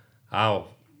I'll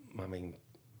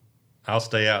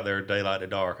stay out there daylight to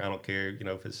dark. I don't care,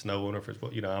 if it's snowing or if it's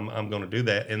I'm going to do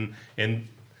that. And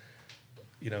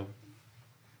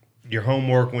your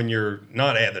homework when you're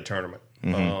not at the tournament.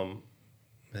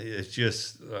 It's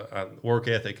just work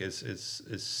ethic is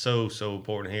so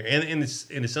important here, and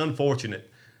it's unfortunate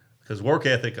because work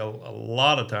ethic a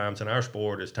lot of times in our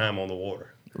sport is time on the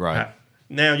water. Right.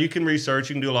 Now you can research,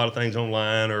 you can do a lot of things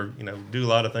online, or do a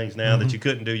lot of things now that you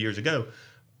couldn't do years ago,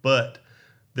 but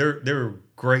there are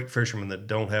great fishermen that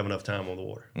don't have enough time on the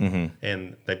water,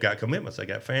 and they've got commitments, they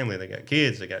got family, they got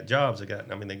kids, they got jobs, they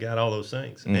got all those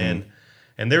things, and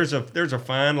there's a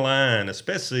fine line,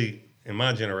 especially in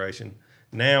my generation.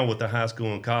 Now with the high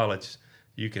school and college,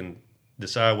 you can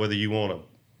decide whether you want to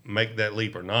make that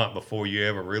leap or not before you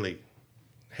ever really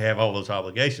have all those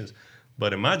obligations.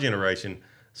 But in my generation,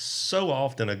 so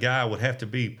often a guy would have to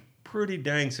be pretty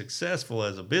dang successful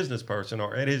as a business person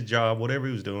or at his job, whatever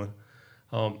he was doing,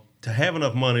 to have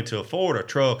enough money to afford a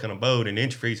truck and a boat and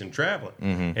entry fees and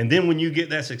traveling. And then when you get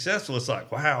that successful, it's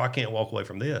like, wow, I can't walk away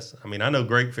from this. I mean, I know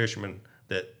great fishermen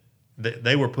that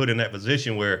they were put in that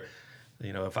position where,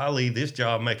 if I leave this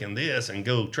job making this and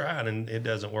go try it and it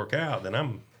doesn't work out, then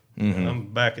I'm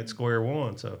back at square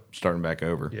one. So starting back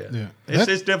over. Yeah.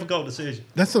 It's a difficult decision.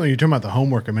 That's something you're talking about, the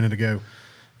homework a minute ago.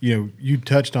 You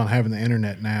touched on having the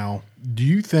internet now. Do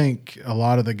you think a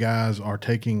lot of the guys are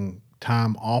taking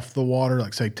time off the water,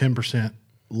 like say 10%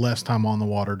 less time on the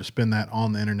water to spend that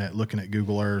on the internet looking at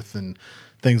Google Earth and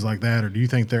things like that? Or do you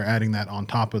think they're adding that on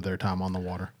top of their time on the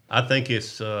water? I think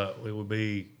it would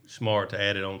be smart to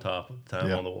add it on top of the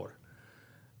time on the water.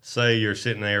 Say you're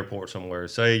sitting in the airport somewhere.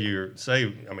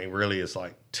 Really it's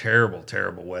like terrible,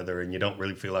 terrible weather, and you don't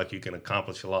really feel like you can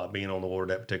accomplish a lot being on the water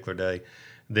that particular day.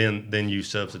 Then you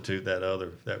substitute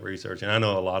that research. And I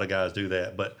know a lot of guys do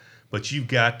that, but you've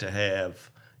got to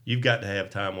have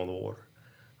time on the water.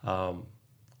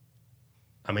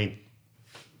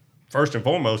 First and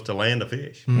foremost, to land a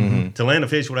fish. To land a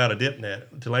fish without a dip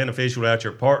net, to land a fish without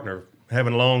your partner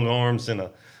having long arms and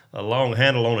a long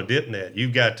handle on a dip net,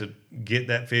 you've got to get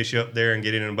that fish up there and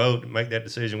get it in a boat and make that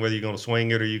decision whether you're going to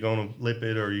swing it or you're going to lip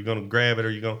it or you're going to grab it or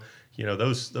you're going to,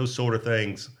 those sort of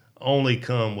things only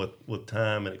come with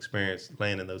time and experience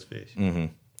landing those fish.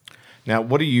 Now,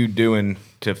 what are you doing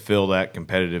to fill that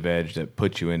competitive edge that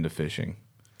puts you into fishing?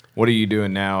 What are you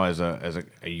doing now are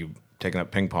you taking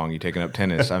up ping pong? Are you taking up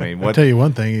tennis? I mean, I'll tell you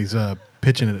one thing, he's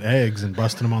pitching at eggs and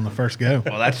busting them on the first go.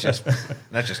 Well, that's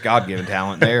just God-given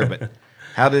talent there. But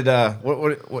how did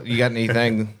what you got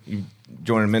anything? You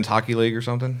joined a men's hockey league or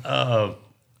something? No,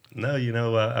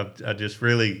 I just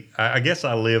really I guess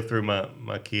I live through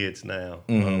my kids now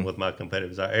with my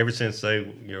competitive desire. Ever since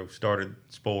they started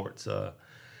sports,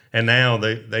 and now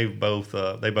they both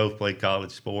play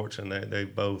college sports and they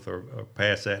both are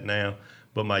past that now.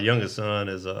 But my youngest son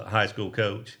is a high school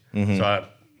coach, so I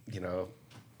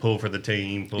pull for the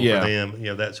team, pull for them,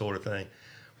 that sort of thing.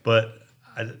 But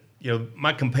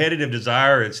my competitive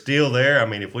desire is still there. I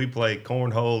mean, if we play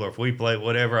cornhole or if we play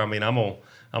whatever, I mean, I'm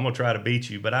gonna try to beat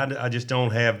you. But I just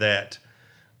don't have that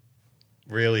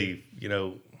really,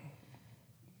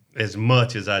 as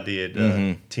much as I did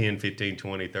 10, 15,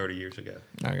 20, 30 years ago.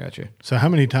 I got you. So how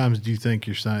many times do you think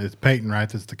your son, it's Peyton, right,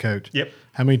 that's the coach? Yep.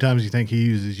 How many times do you think he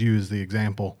uses you as the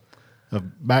example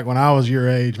of back when I was your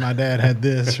age, my dad had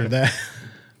this or that?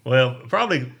 Well,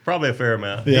 probably a fair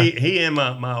amount. Yeah. He and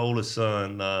my oldest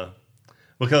son,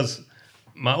 because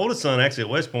my oldest son actually at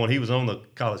West Point, he was on the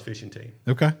college fishing team.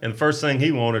 Okay. And the first thing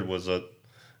he wanted was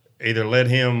either let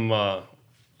him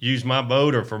use my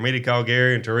boat or for me to call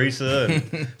Gary and Teresa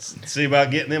and see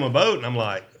about getting them a boat. And I'm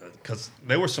like, because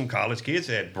there were some college kids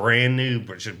that had brand new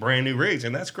rigs,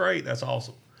 and that's great, that's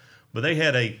awesome. But they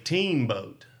had a team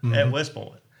boat at West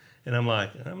Point, and I'm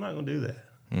like, I'm not going to do that.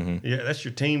 Yeah, that's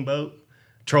your team boat.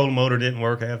 trolling motor didn't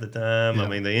work half the time. Yeah. I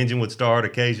mean, the engine would start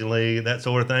occasionally, that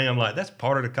sort of thing. I'm like, that's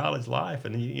part of the college life,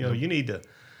 and you know, you need to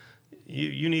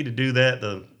do that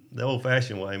the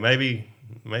old-fashioned way. Maybe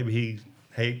he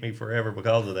hate me forever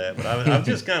because of that, but I'm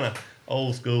just kind of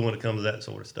old school when it comes to that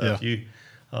sort of stuff. Yeah.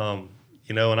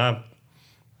 You know, and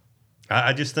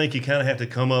I just think you kind of have to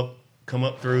come up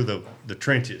through the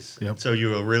trenches, Yep. so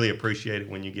you'll really appreciate it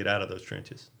when you get out of those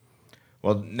trenches.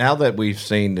 Well, now that we've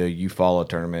seen the UFALA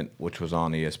tournament, which was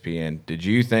on ESPN, did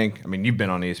you think? I mean, you've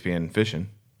been on ESPN fishing.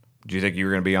 Do you think you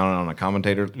were going to be on a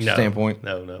commentator standpoint?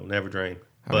 No, never dream.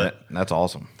 I mean, But that's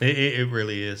awesome. it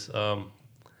really is.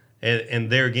 And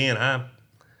there again,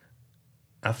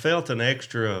 I felt an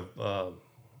extra, I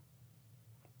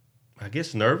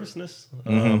guess, nervousness.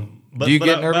 But, Do you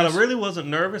get nervous? But I really wasn't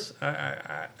nervous.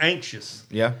 I anxious.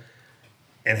 Yeah.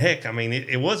 And heck, I mean,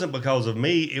 it wasn't because of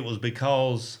me. It was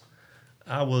because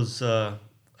I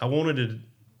wanted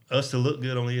us to look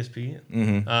good on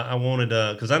ESPN. I wanted,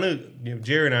 because I knew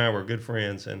Jerry and I were good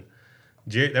friends, and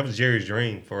that was Jerry's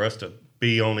dream for us to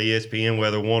be on ESPN,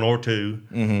 whether one or two.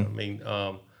 I mean,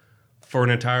 for an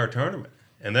entire tournament,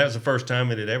 and that was the first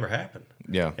time it had ever happened.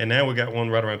 Yeah. And now we got one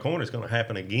right around the corner. It's going to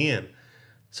happen again.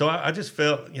 So I just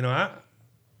felt,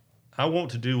 I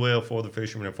want to do well for the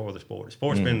fishermen and for the sport. The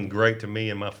sport's been great to me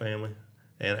and my family,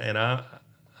 and I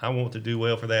want to do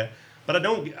well for that. But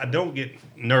I don't get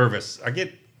nervous.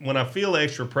 When I feel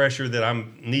extra pressure that I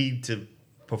need to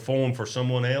perform for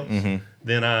someone else,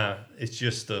 then it's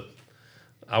just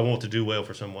I want to do well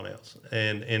for someone else.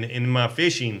 And in my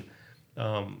fishing,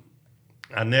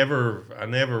 I never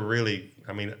really.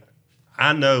 I mean,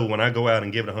 I know when I go out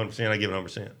and give it 100%, I give it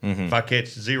 100%. If I catch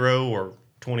 0 or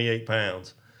 28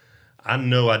 pounds, I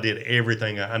know I did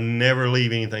everything. I never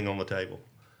leave anything on the table.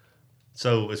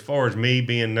 So as far as me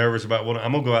being nervous about what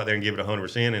I'm going to go out there and give it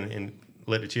 100% and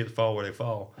let the chips fall where they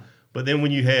fall. But then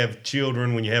when you have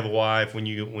children, when you have a wife, when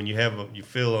you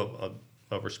feel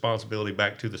a responsibility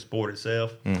back to the sport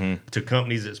itself, to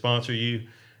companies that sponsor you,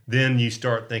 then you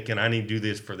start thinking, I need to do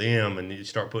this for them, and you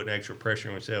start putting extra pressure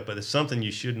on yourself. But it's something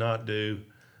you should not do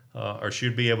or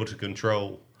should be able to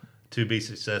control to be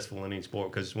successful in any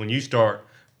sport. Because when you start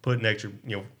putting extra,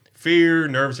 fear,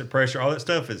 nervous and pressure, all that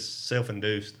stuff is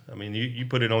self-induced. I mean, you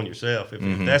put it on yourself. If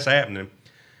that's happening,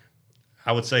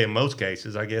 I would say in most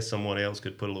cases, I guess someone else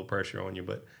could put a little pressure on you,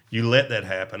 but you let that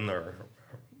happen.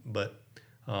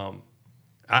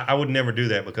 I would never do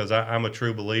that because I'm a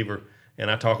true believer, and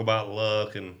I talk about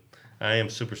luck, and I am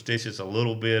superstitious a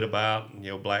little bit about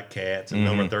black cats and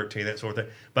number 13, that sort of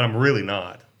thing. But I'm really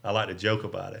not. I like to joke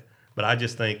about it, but I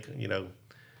just think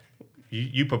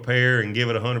you prepare and give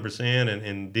it 100%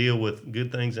 and deal with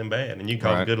good things and bad. And you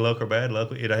call it good luck or bad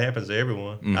luck. It happens to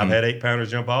everyone. I've had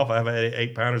 8-pounders jump off. I've had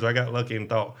 8-pounders. I got lucky and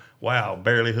thought, wow,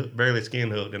 barely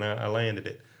skin hooked, and I landed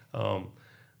it.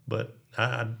 But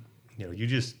you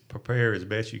just prepare as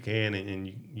best you can,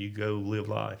 and you go live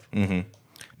life.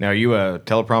 Now, are you a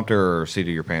teleprompter or seat of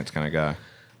your pants kind of guy?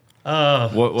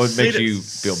 What makes you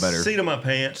feel better? Seat of my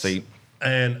pants. Seat.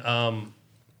 And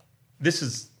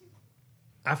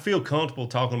I feel comfortable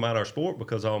talking about our sport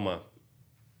because all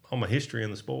my history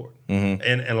in the sport, and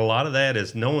a lot of that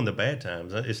is knowing the bad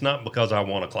times. It's not because I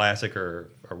won a classic or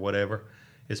whatever.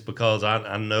 It's because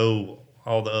I know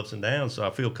all the ups and downs, so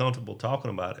I feel comfortable talking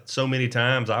about it. So many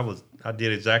times I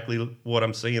did exactly what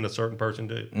I'm seeing a certain person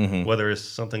do, whether it's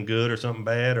something good or something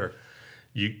bad, or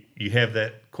you have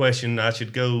that question. I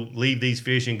should go leave these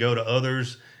fish and go to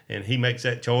others, and he makes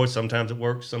that choice. Sometimes it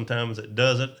works, sometimes it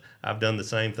doesn't. I've done the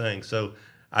same thing, so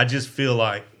I just feel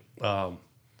like now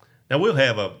we'll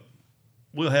have a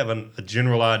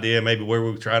general idea maybe where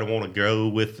we try to want to go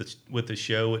with the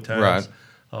show at times,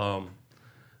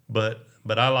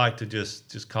 but I like to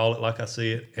just call it like I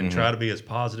see it and try to be as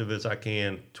positive as I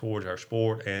can towards our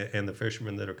sport and the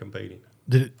fishermen that are competing.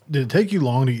 Did it take you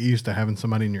long to get used to having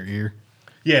somebody in your ear?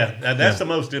 Yeah, that's the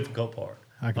most difficult part.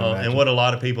 I can imagine. And what a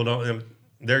lot of people don't.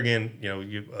 There again,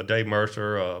 Dave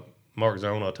Mercer, Mark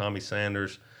Zona, Tommy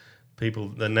Sanders, people,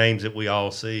 the names that we all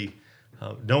see,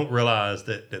 don't realize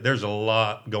that there's a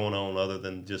lot going on other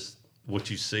than just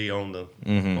what you see on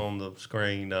the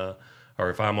screen. Or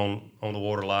if I'm on the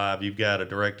water live, you've got a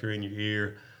director in your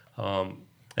ear.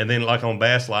 And then like on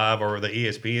Bass Live or the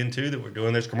ESPN 2 that we're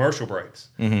doing, there's commercial breaks.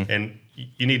 And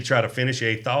you need to try to finish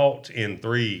a thought in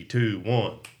 3, 2,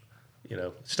 1.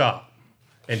 Stop.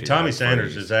 And Tommy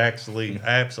Sanders is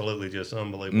absolutely just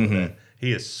unbelievable at that.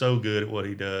 He is so good at what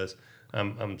he does.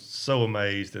 I'm so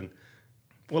amazed. And,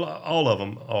 well, all of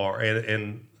them are.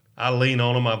 And I lean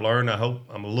on them. I've learned. I hope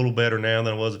I'm a little better now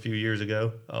than I was a few years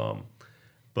ago.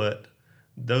 But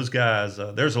those guys,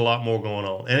 there's a lot more going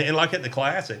on. And like at the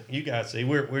Classic, you guys see,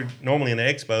 we're normally in the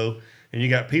expo, and you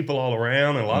got people all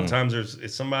around, and a lot of times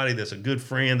it's somebody that's a good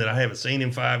friend that I haven't seen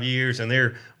in 5 years, and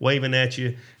they're waving at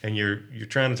you, and you're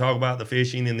trying to talk about the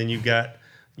fishing, and then you've got,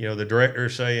 you know, the director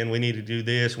saying, we need to do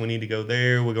this, we need to go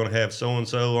there, we're going to have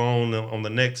so-and-so on the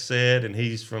next set, and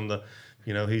he's from the,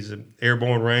 you know, he's an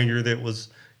airborne ranger that was,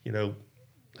 you know,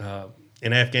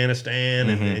 in Afghanistan,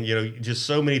 and, you know, just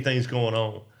so many things going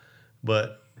on.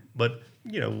 But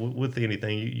you know, with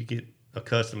anything, you get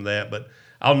accustomed to that. But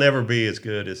I'll never be as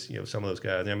good as, you know, some of those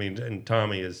guys. I mean, and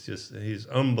Tommy is just, he's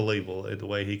unbelievable at the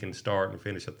way he can start and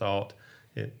finish a thought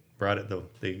right at the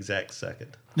exact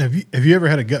second. Now, have you ever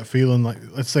had a gut feeling, like,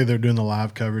 let's say they're doing the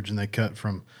live coverage and they cut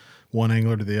from one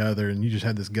angler to the other, and you just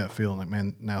had this gut feeling like,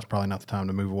 man, now's probably not the time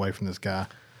to move away from this guy?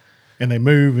 And they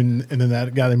move, and then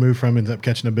that guy they move from ends up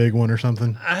catching a big one or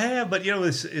something? I have, but, you know,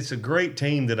 it's a great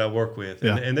team that I work with.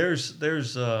 Yeah. And there's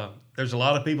a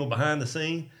lot of people behind the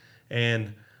scene,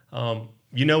 and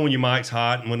you know when your mic's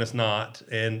hot and when it's not.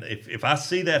 And if I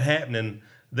see that happening,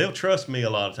 they'll trust me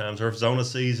a lot of times, or if Zona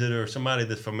sees it, or somebody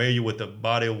that's familiar with the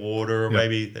body of water, or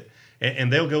maybe,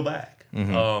 and they'll go back.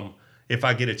 If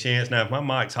I get a chance. Now, if my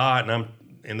mic's hot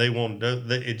and they want to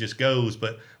do it, just goes.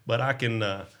 But I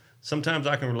can sometimes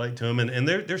I can relate to them, and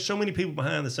there's so many people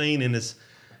behind the scene, and it's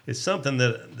something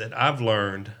that I've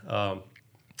learned,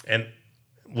 and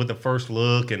with the First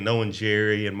Look and knowing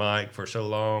Jerry and Mike for so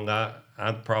long, I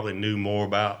probably knew more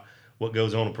about what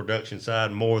goes on the production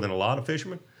side more than a lot of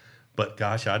fishermen. But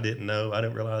gosh, I didn't know. I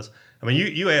didn't realize. I mean,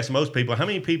 you ask most people, how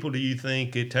many people do you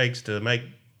think it takes to make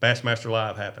Bassmaster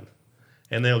Live happen?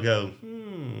 And they'll go,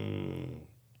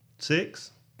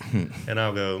 6. And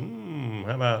I'll go,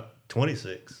 how about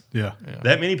 26? Yeah.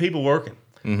 That many people working.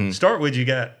 Start with, you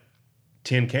got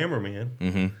 10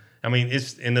 cameramen. I mean,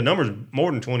 and the number's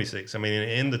more than 26. I mean,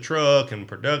 in the truck and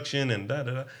production and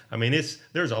da-da-da. I mean,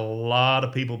 there's a lot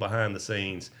of people behind the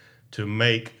scenes to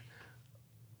make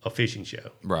a fishing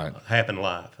show happen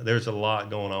live. There's a lot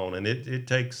going on, and it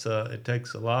takes a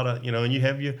lot of, you know, and you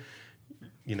have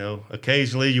you know,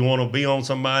 occasionally you want to be on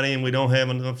somebody and we don't have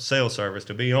enough cell service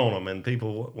to be on them, and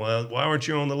people, well, why aren't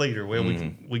you on the leader? Well,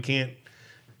 we can't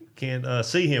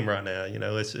see him right now. You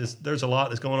know, there's a lot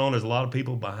that's going on. There's a lot of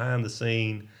people behind the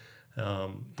scene.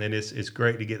 And it's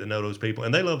great to get to know those people,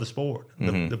 and they love the sport.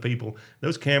 The people,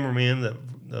 those cameramen,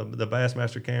 the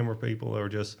Bassmaster camera people are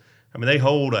just, I mean, they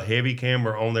hold a heavy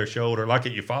camera on their shoulder. Like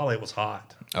at Eufaula, it was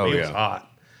hot. It was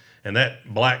hot, and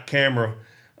that black camera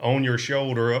on your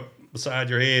shoulder up beside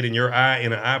your head, and your eye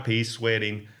in an eyepiece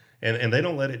sweating, and they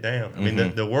don't let it down. I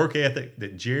mean, the work ethic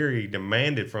that Jerry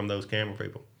demanded from those camera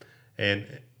people, and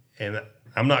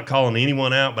I'm not calling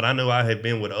anyone out, but I know I have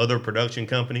been with other production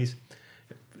companies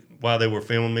while they were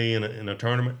filming me in a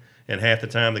tournament, and half the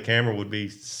time the camera would be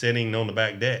sitting on the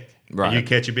back deck. Right. And you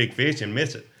catch a big fish and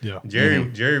miss it. Yeah.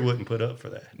 Jerry wouldn't put up for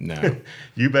that. No.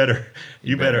 you better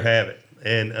have it.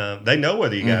 And they know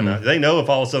whether you got it or not. They know if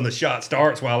all of a sudden the shot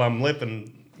starts while I'm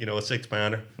lipping, you know, a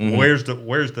 6-pounder. Where's the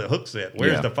hook set?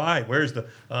 Where's the fight? Where's the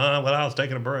well, I was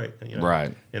taking a break. You know?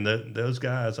 Right. And those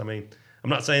guys, I mean, I'm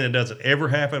not saying it doesn't ever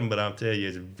happen, but I'll tell you,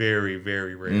 it's very,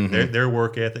 very rare. Their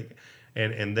work ethic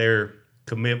and their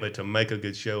commitment to make a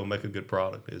good show and make a good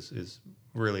product is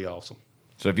really awesome.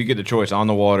 So if you get the choice, on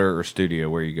the water or studio,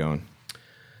 where are you going?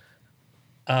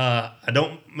 I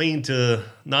don't mean to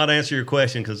not answer your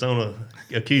question, because Zona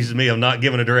accuses me of not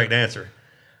giving a direct answer.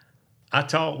 I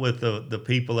talked with the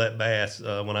people at Bass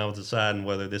when I was deciding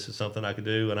whether this is something I could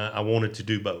do, and I wanted to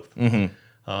do both.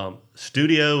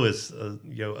 Studio is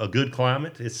a good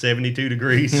climate. It's 72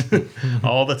 degrees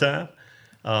all the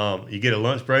time. You get a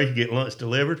lunch break, you get lunch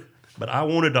delivered. But I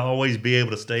wanted to always be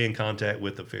able to stay in contact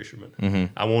with the fishermen.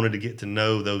 I wanted to get to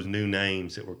know those new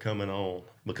names that were coming on,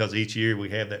 because each year we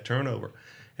have that turnover.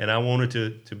 And I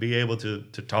wanted to be able to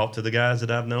talk to the guys that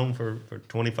I've known for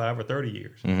 25 or 30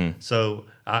 years. So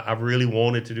I really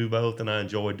wanted to do both, and I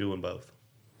enjoyed doing both,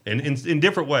 and in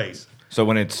different ways. So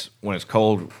when it's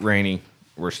cold, rainy,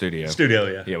 we're studio. Studio,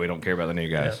 yeah. Yeah, we don't care about the new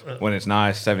guys. Yeah. When it's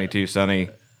nice, 72, sunny,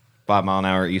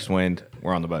 5-mile-an-hour east wind,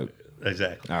 we're on the boat.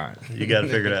 Exactly. All right. You got to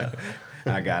figure it out.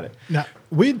 I got it. Now,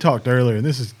 we had talked earlier, and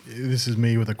this is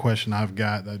me with a question I've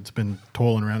got that's been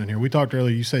toiling around in here. We talked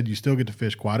earlier, you said you still get to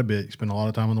fish quite a bit. You spend a lot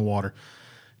of time on the water.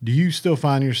 Do you still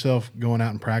find yourself going out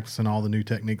and practicing all the new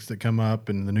techniques that come up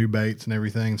and the new baits and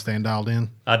everything, staying dialed in?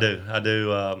 I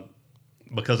do,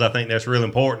 because I think that's real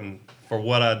important for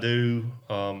what I do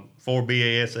for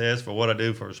BASS, for what I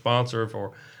do for a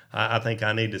sponsor. I think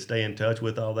I need to stay in touch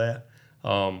with all that.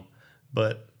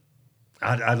 But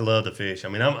I'd love to fish. I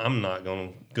mean, I'm not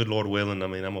going to, good Lord willing, I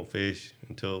mean, I'm going to fish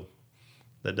until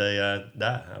the day I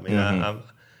die. I mean, I'm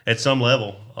at some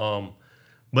level.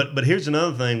 But here's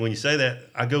another thing. When you say that,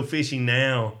 I go fishing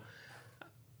now.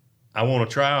 I want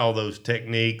to try all those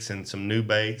techniques and some new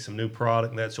bait, some new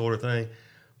product, that sort of thing.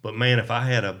 But man, if I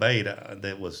had a bait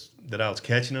that I was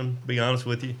catching them, to be honest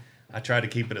with you, I tried to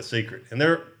keep it a secret. And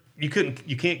you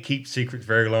can't keep secrets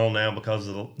very long now because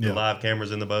of the live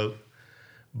cameras in the boat.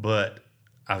 But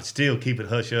I would still keep it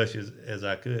hush hush as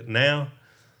I could. Now,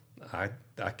 I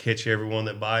catch everyone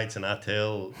that bites and I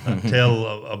tell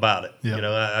about it. Yeah. You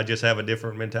know, I just have a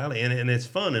different mentality, and it's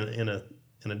fun in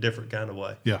a different kind of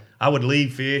way. Yeah. I would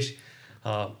leave fish.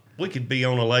 We could be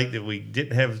on a lake that we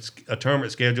didn't have a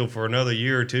tournament scheduled for another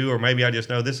year or two, or maybe I just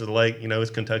know this is a lake, you know,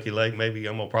 it's Kentucky Lake. Maybe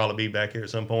I'm going to probably be back here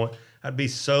at some point. I'd be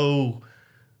so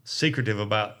secretive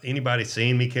about anybody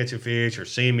seeing me catch a fish or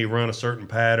seeing me run a certain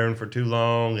pattern for too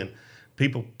long, and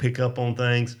people pick up on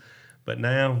things. But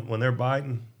now when they're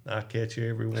biting, I catch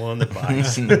every one that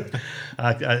bites.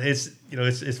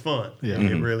 It's fun. Yeah.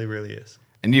 It really, really is.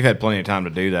 And you've had plenty of time to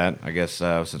do that, I guess,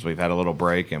 since we've had a little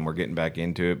break and we're getting back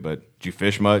into it. But did you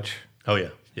fish much? Oh, yeah.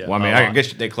 Yeah. Well, I mean, I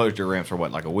guess they closed your ramps for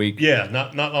what, like a week? Yeah,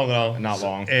 not long at all. Not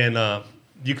long. And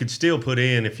you could still put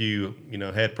in if you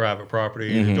had private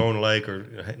property and go on the lake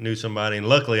or knew somebody. And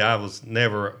luckily, I was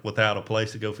never without a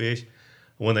place to go fish.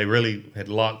 When they really had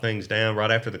locked things down right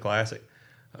after the Classic,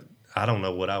 I don't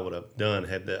know what I would have done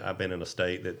had I been in a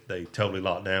state that they totally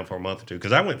locked down for a month or two.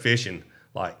 Because I went fishing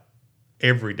like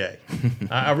every day.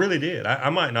 I really did. I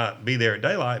might not be there at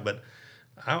daylight, but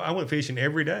I went fishing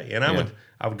every day, and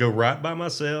I would go right by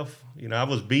myself. You know, I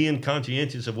was being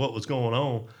conscientious of what was going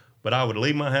on, but I would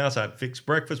leave my house. I'd fix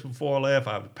breakfast before I left.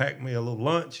 I would pack me a little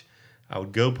lunch. I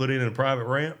would go put it in a private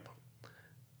ramp.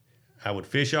 I would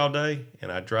fish all day,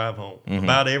 and I'd drive home.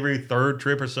 About every third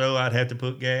trip or so, I'd have to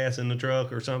put gas in the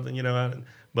truck or something, you know.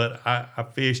 But I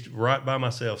fished right by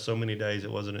myself so many days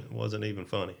it wasn't even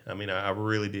funny. I mean, I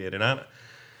really did. And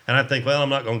I think, well, I'm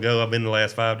not going to go. I've been the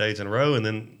last 5 days in a row. And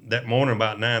then that morning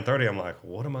about 9:30, I'm like,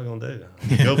 what am I going to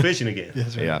do? Go fishing again.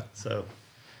 Yes, right. Yeah. So.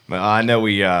 Well, I know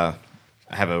we have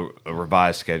a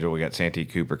revised schedule. We got Santee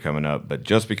Cooper coming up. But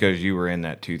just because you were in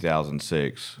that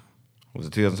 2006, was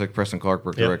it 2006 Preston Clark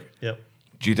Brook? Yep.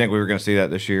 Do you think we were going to see that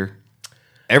this year?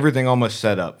 Everything almost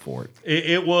set up for it.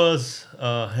 It was,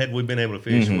 had we been able to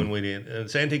fish when we did.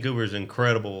 And Santee Cooper is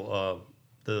incredible.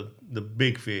 The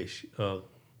big fish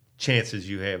chances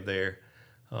you have there.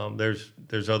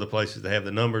 There's other places that have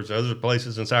the numbers. Other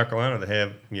places in South Carolina that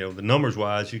have, the numbers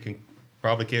wise, you can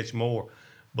probably catch more.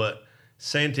 But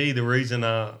Santee, the reason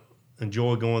I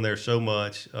enjoy going there so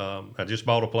much, I just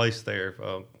bought a place there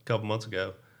a couple months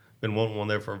ago. Been wanting one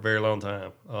there for a very long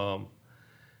time.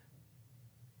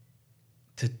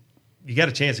 You got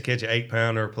a chance to catch an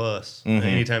 8-pounder plus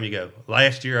anytime you go.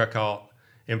 Last year I caught,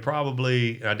 and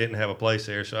probably I didn't have a place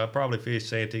there, so I probably fished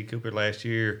Santee Cooper last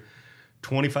year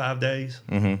 25 days,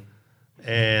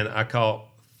 and I caught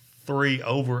 3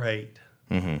 over 8.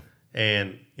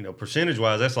 And percentage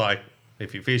wise, that's like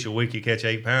if you fish a week you catch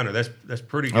 8-pounder. That's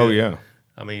pretty good. Oh yeah.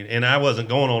 I mean, and I wasn't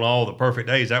going on all the perfect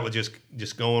days. I was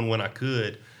just going when I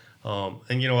could. And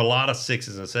a lot of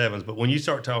 6s and 7s, but when you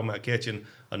start talking about catching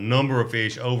a number of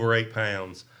fish over 8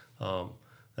 pounds,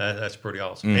 that's pretty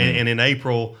awesome. And in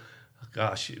April,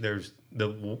 gosh, there's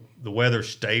the weather's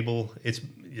stable. It's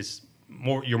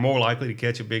more, you're more likely to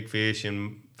catch a big fish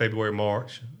in February,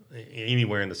 March,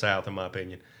 anywhere in the South, in my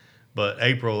opinion. But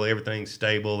April, everything's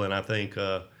stable, and I think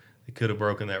it could have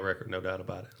broken that record, no doubt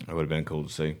about it. It would have been cool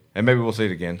to see, and maybe we'll see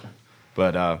it again.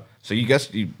 But so you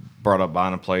brought up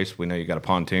buying a place. We know you got a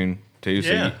pontoon too.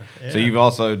 So so you've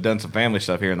also done some family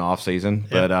stuff here in the off season.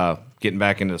 Yep. But getting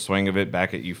back into the swing of it,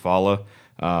 back at Eufaula,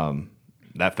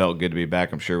 that felt good to be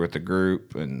back. I'm sure with the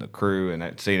group and the crew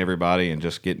and seeing everybody and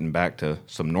just getting back to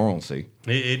some normalcy.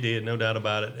 It did, no doubt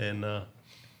about it. And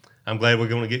I'm glad we're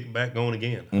going to get back going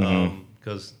again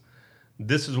because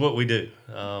this is what we do.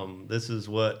 This is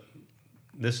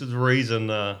the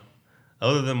reason.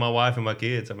 Other than my wife and my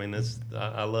kids, I mean,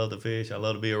 I love to fish. I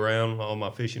love to be around all my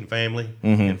fishing family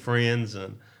and friends,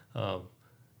 and I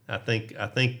think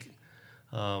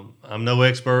I'm no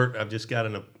expert. I've just got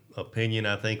an opinion.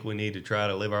 I think we need to try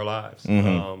to live our lives,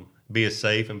 be as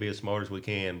safe and be as smart as we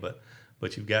can. But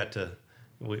you've got to,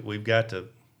 we got to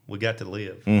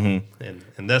live,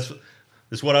 and that's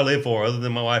what I live for. Other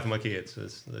than my wife and my kids,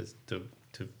 is to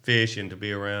fish and to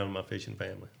be around my fishing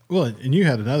family. Well, and you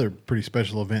had another pretty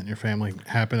special event in your family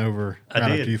happen over right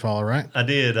after Eufaula, right? I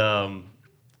did.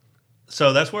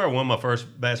 So that's where I won my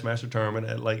first Bassmaster tournament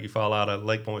at Lake Eufaula out of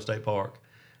Lake Point State Park.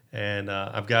 And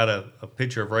I've got a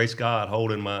picture of Ray Scott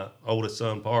holding my oldest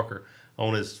son, Parker,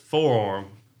 on his forearm.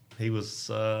 He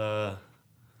was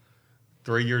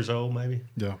 3 years old, maybe.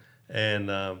 Yeah.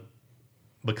 And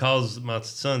because my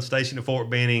son's stationed at Fort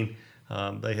Benning,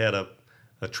 they had a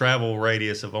travel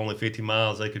radius of only 50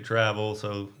 miles they could travel.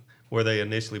 So where they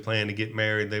initially planned to get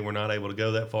married, they were not able to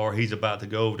go that far. He's about to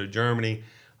go over to Germany.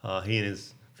 He and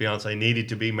his fiance needed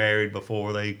to be married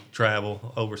before they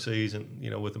travel overseas, and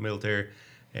with the military.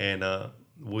 And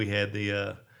we had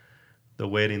the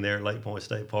wedding there at Lake Point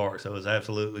State Park, so it was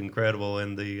absolutely incredible.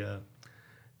 And the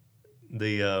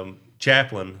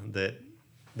chaplain that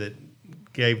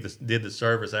did the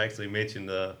service actually mentioned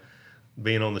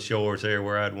being on the shores there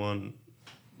where I'd won.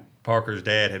 Parker's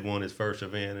dad had won his first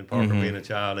event, and Parker being a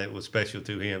child, it was special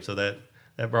to him. So that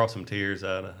brought some tears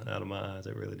out of my eyes.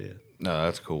 It really did. No,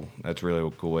 that's cool. That's really a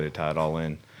cool way to tie it all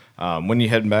in. When are you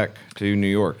heading back to New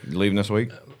York? You leaving this week?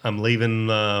 I'm leaving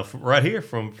right here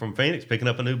from Phoenix, picking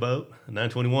up a new boat, a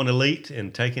 921 Elite,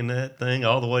 and taking that thing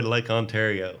all the way to Lake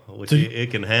Ontario, which it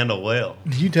can handle well.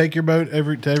 Do you take your boat to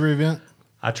every event?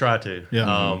 I try to.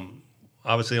 Yeah.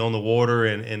 Obviously on the water,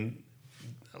 and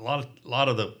a lot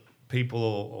of the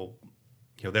people,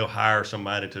 they'll hire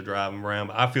somebody to drive them around.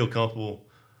 But I feel comfortable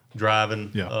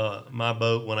driving my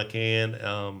boat when I can,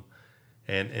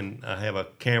 and I have a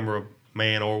camera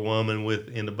man or woman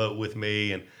in the boat with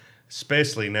me, and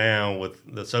especially now with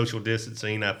the social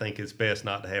distancing, I think it's best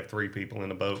not to have 3 people in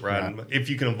the boat riding if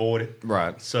you can avoid it.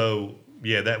 Right. So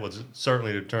that was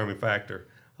certainly a determining factor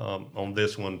on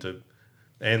this one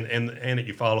and at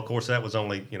Eufaula, of course, that was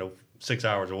only 6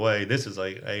 hours away. This is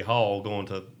a haul going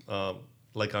to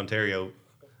Lake Ontario,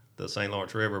 the St.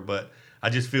 Lawrence River. But I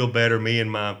just feel better. Me and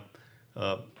my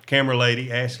camera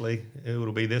lady, Ashley,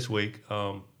 it'll be this week.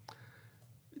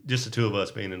 Just the two of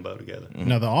us being in the boat together.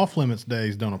 Now, the off-limits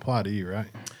days don't apply to you, right?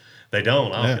 They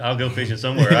don't. I'll go fishing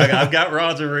somewhere. I've got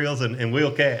rods and reels and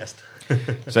we'll cast.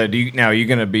 So are you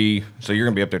going to be? So you're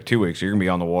going to be up there 2 weeks. So you're going to be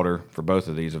on the water for both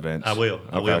of these events. I will.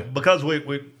 I will, because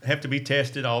we have to be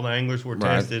tested. All the anglers were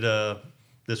tested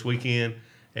this weekend,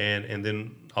 and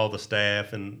then all the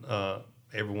staff and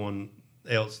everyone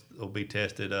else will be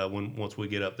tested once we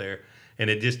get up there. And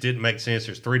it just didn't make sense.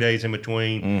 There's 3 days in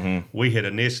between. Mm-hmm. We had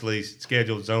initially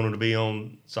scheduled Zona to be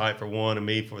on site for one and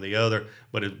me for the other,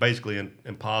 but it's basically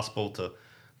impossible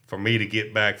for me to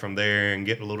get back from there and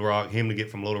get to Little Rock, him to get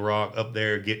from Little Rock up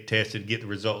there, get tested, get the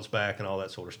results back, and all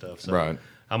that sort of stuff. So I'm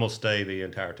gonna stay the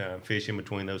entire time fishing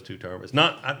between those two tournaments.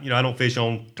 I don't fish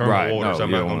on tournament water, so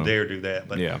I'm not gonna dare do that.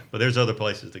 But there's other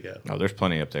places to go. No, there's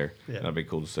plenty up there. Yeah. That'd be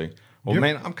cool to see. Well,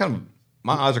 man,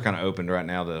 my eyes are kind of opened right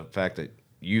now to the fact that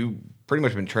you pretty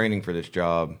much been training for this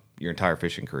job your entire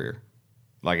fishing career.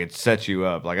 Like, it sets you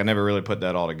up. Like, I never really put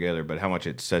that all together, but how much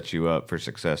it sets you up for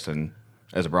success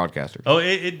as a broadcaster. Oh,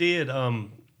 it did.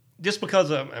 Just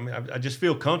because I just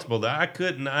feel comfortable that I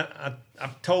couldn't.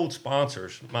 I've told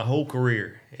sponsors my whole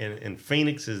career, and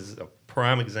Phoenix is a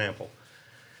prime example.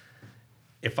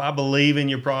 If I believe in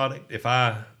your product, if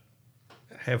I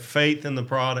have faith in the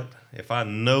product, if I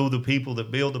know the people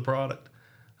that build the product,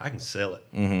 I can sell it.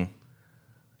 Mm-hmm.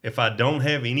 If I don't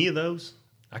have any of those,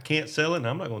 I can't sell it, and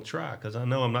I'm not going to try because I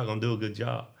know I'm not going to do a good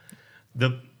job.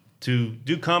 To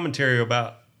do commentary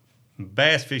about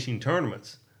bass fishing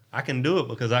tournaments, I can do it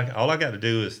because all I got to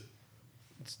do is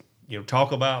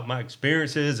talk about my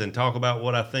experiences and talk about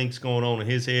what I think's going on in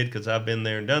his head because I've been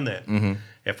there and done that. Mm-hmm.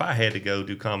 If I had to go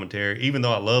do commentary, even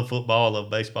though I love football, I love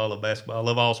baseball, I love basketball, I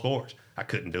love all sports, I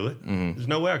couldn't do it. Mm-hmm. There's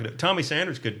no way I could do it. Tommy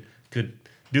Sanders could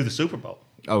do the Super Bowl.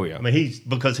 Oh yeah, I mean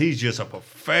because he's just a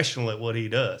professional at what he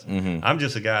does. Mm-hmm. I'm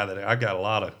just a guy that I got a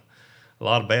lot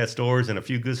of bad stories and a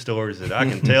few good stories that I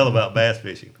can tell about bass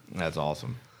fishing. That's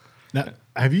awesome. Now,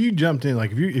 have you jumped in,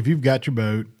 like if you've got your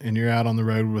boat and you're out on the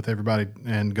road with everybody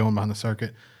and going behind the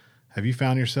circuit, have you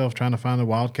found yourself trying to find a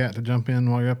wildcat to jump in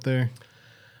while you're up there?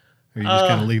 Or you just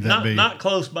kind of leave that be? Not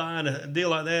close by and a deal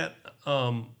like that.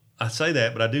 I say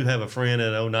that, but I do have a friend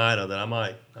at Oneida that I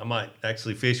might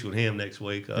actually fish with him next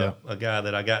week. A guy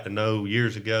that I got to know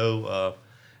years ago.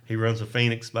 He runs a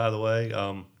Phoenix, by the way.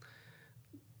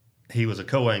 He was a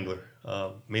co-angler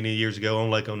many years ago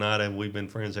on Lake Oneida, and we've been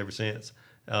friends ever since.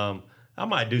 I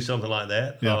might do something like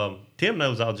that. Yeah. Tim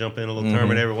knows I'll jump in a little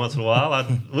tournament every once in a while.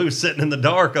 We were sitting in the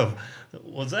dark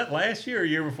was that last year or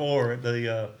year before at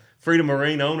the Freedom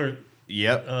Marine owner?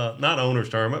 Yep. Not owners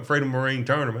tournament, Freedom Marine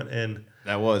tournament, and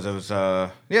it was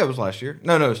last year.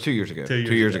 No, it was 2 years ago. 2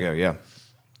 years ago, yeah.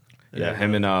 Yeah,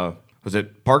 him and was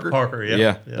it Parker? Parker, yeah.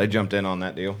 Yeah, they jumped in on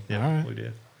that deal. Yeah, right. We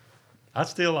did. I'd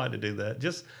still like to do that.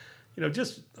 Just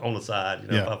on the side,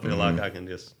 if I feel like I can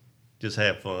just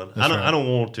have fun. I don't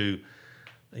want to,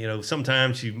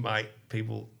 sometimes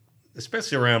people,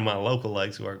 especially around my local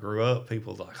lakes where I grew up,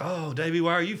 people's like, "Oh, Davey,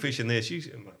 why are you fishing this?"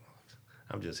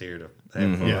 I'm just here to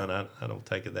have fun. Yeah. I don't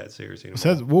take it that serious anymore. It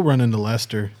says we'll run into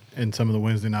Lester in some of the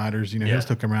Wednesday nighters. Yeah. He'll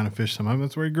still come around and fish some of them.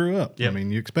 That's where he grew up. Yep. I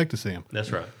mean, you expect to see him.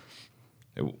 That's right.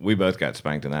 We both got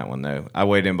spanked in that one though. I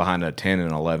weighed in behind a 10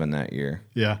 and 11 that year.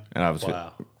 Yeah. And I was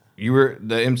Wow. You were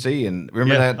the MC, and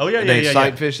remember Yeah. that? Oh yeah, they yeah,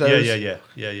 sight yeah. fish those.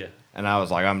 Yeah. And I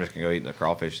was like, I'm just gonna go eat the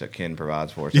crawfish that Ken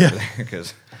provides for us. Yeah.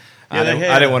 Because Yeah, they I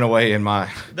had, didn't want to weigh in my.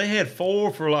 They had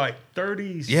 4 for like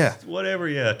 30s. Yeah. Whatever.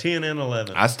 Yeah. 10 and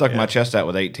 11. I stuck my chest out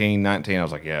with 18, 19. I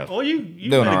was like, yeah. Well, you Doing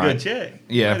made a all good right. check.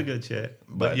 Yeah. You made a good check.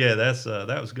 But yeah,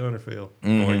 that was Gunnerfield.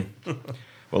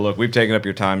 Well, look, we've taken up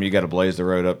your time. You got to blaze the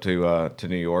road up to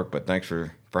New York, but thanks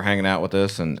for hanging out with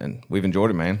us, and we've enjoyed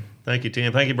it, man. Thank you,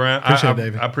 Tim. Thank you, Brian. Appreciate it,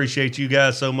 David. I appreciate you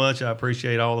guys so much. I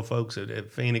appreciate all the folks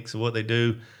at Phoenix and what they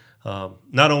do,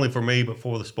 not only for me, but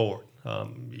for the sport.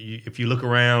 If you look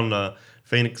around,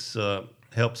 Phoenix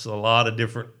helps a lot of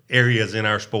different areas in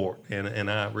our sport,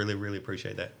 and I really, really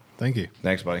appreciate that. Thank you.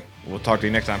 Thanks, buddy. We'll talk to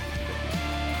you next time.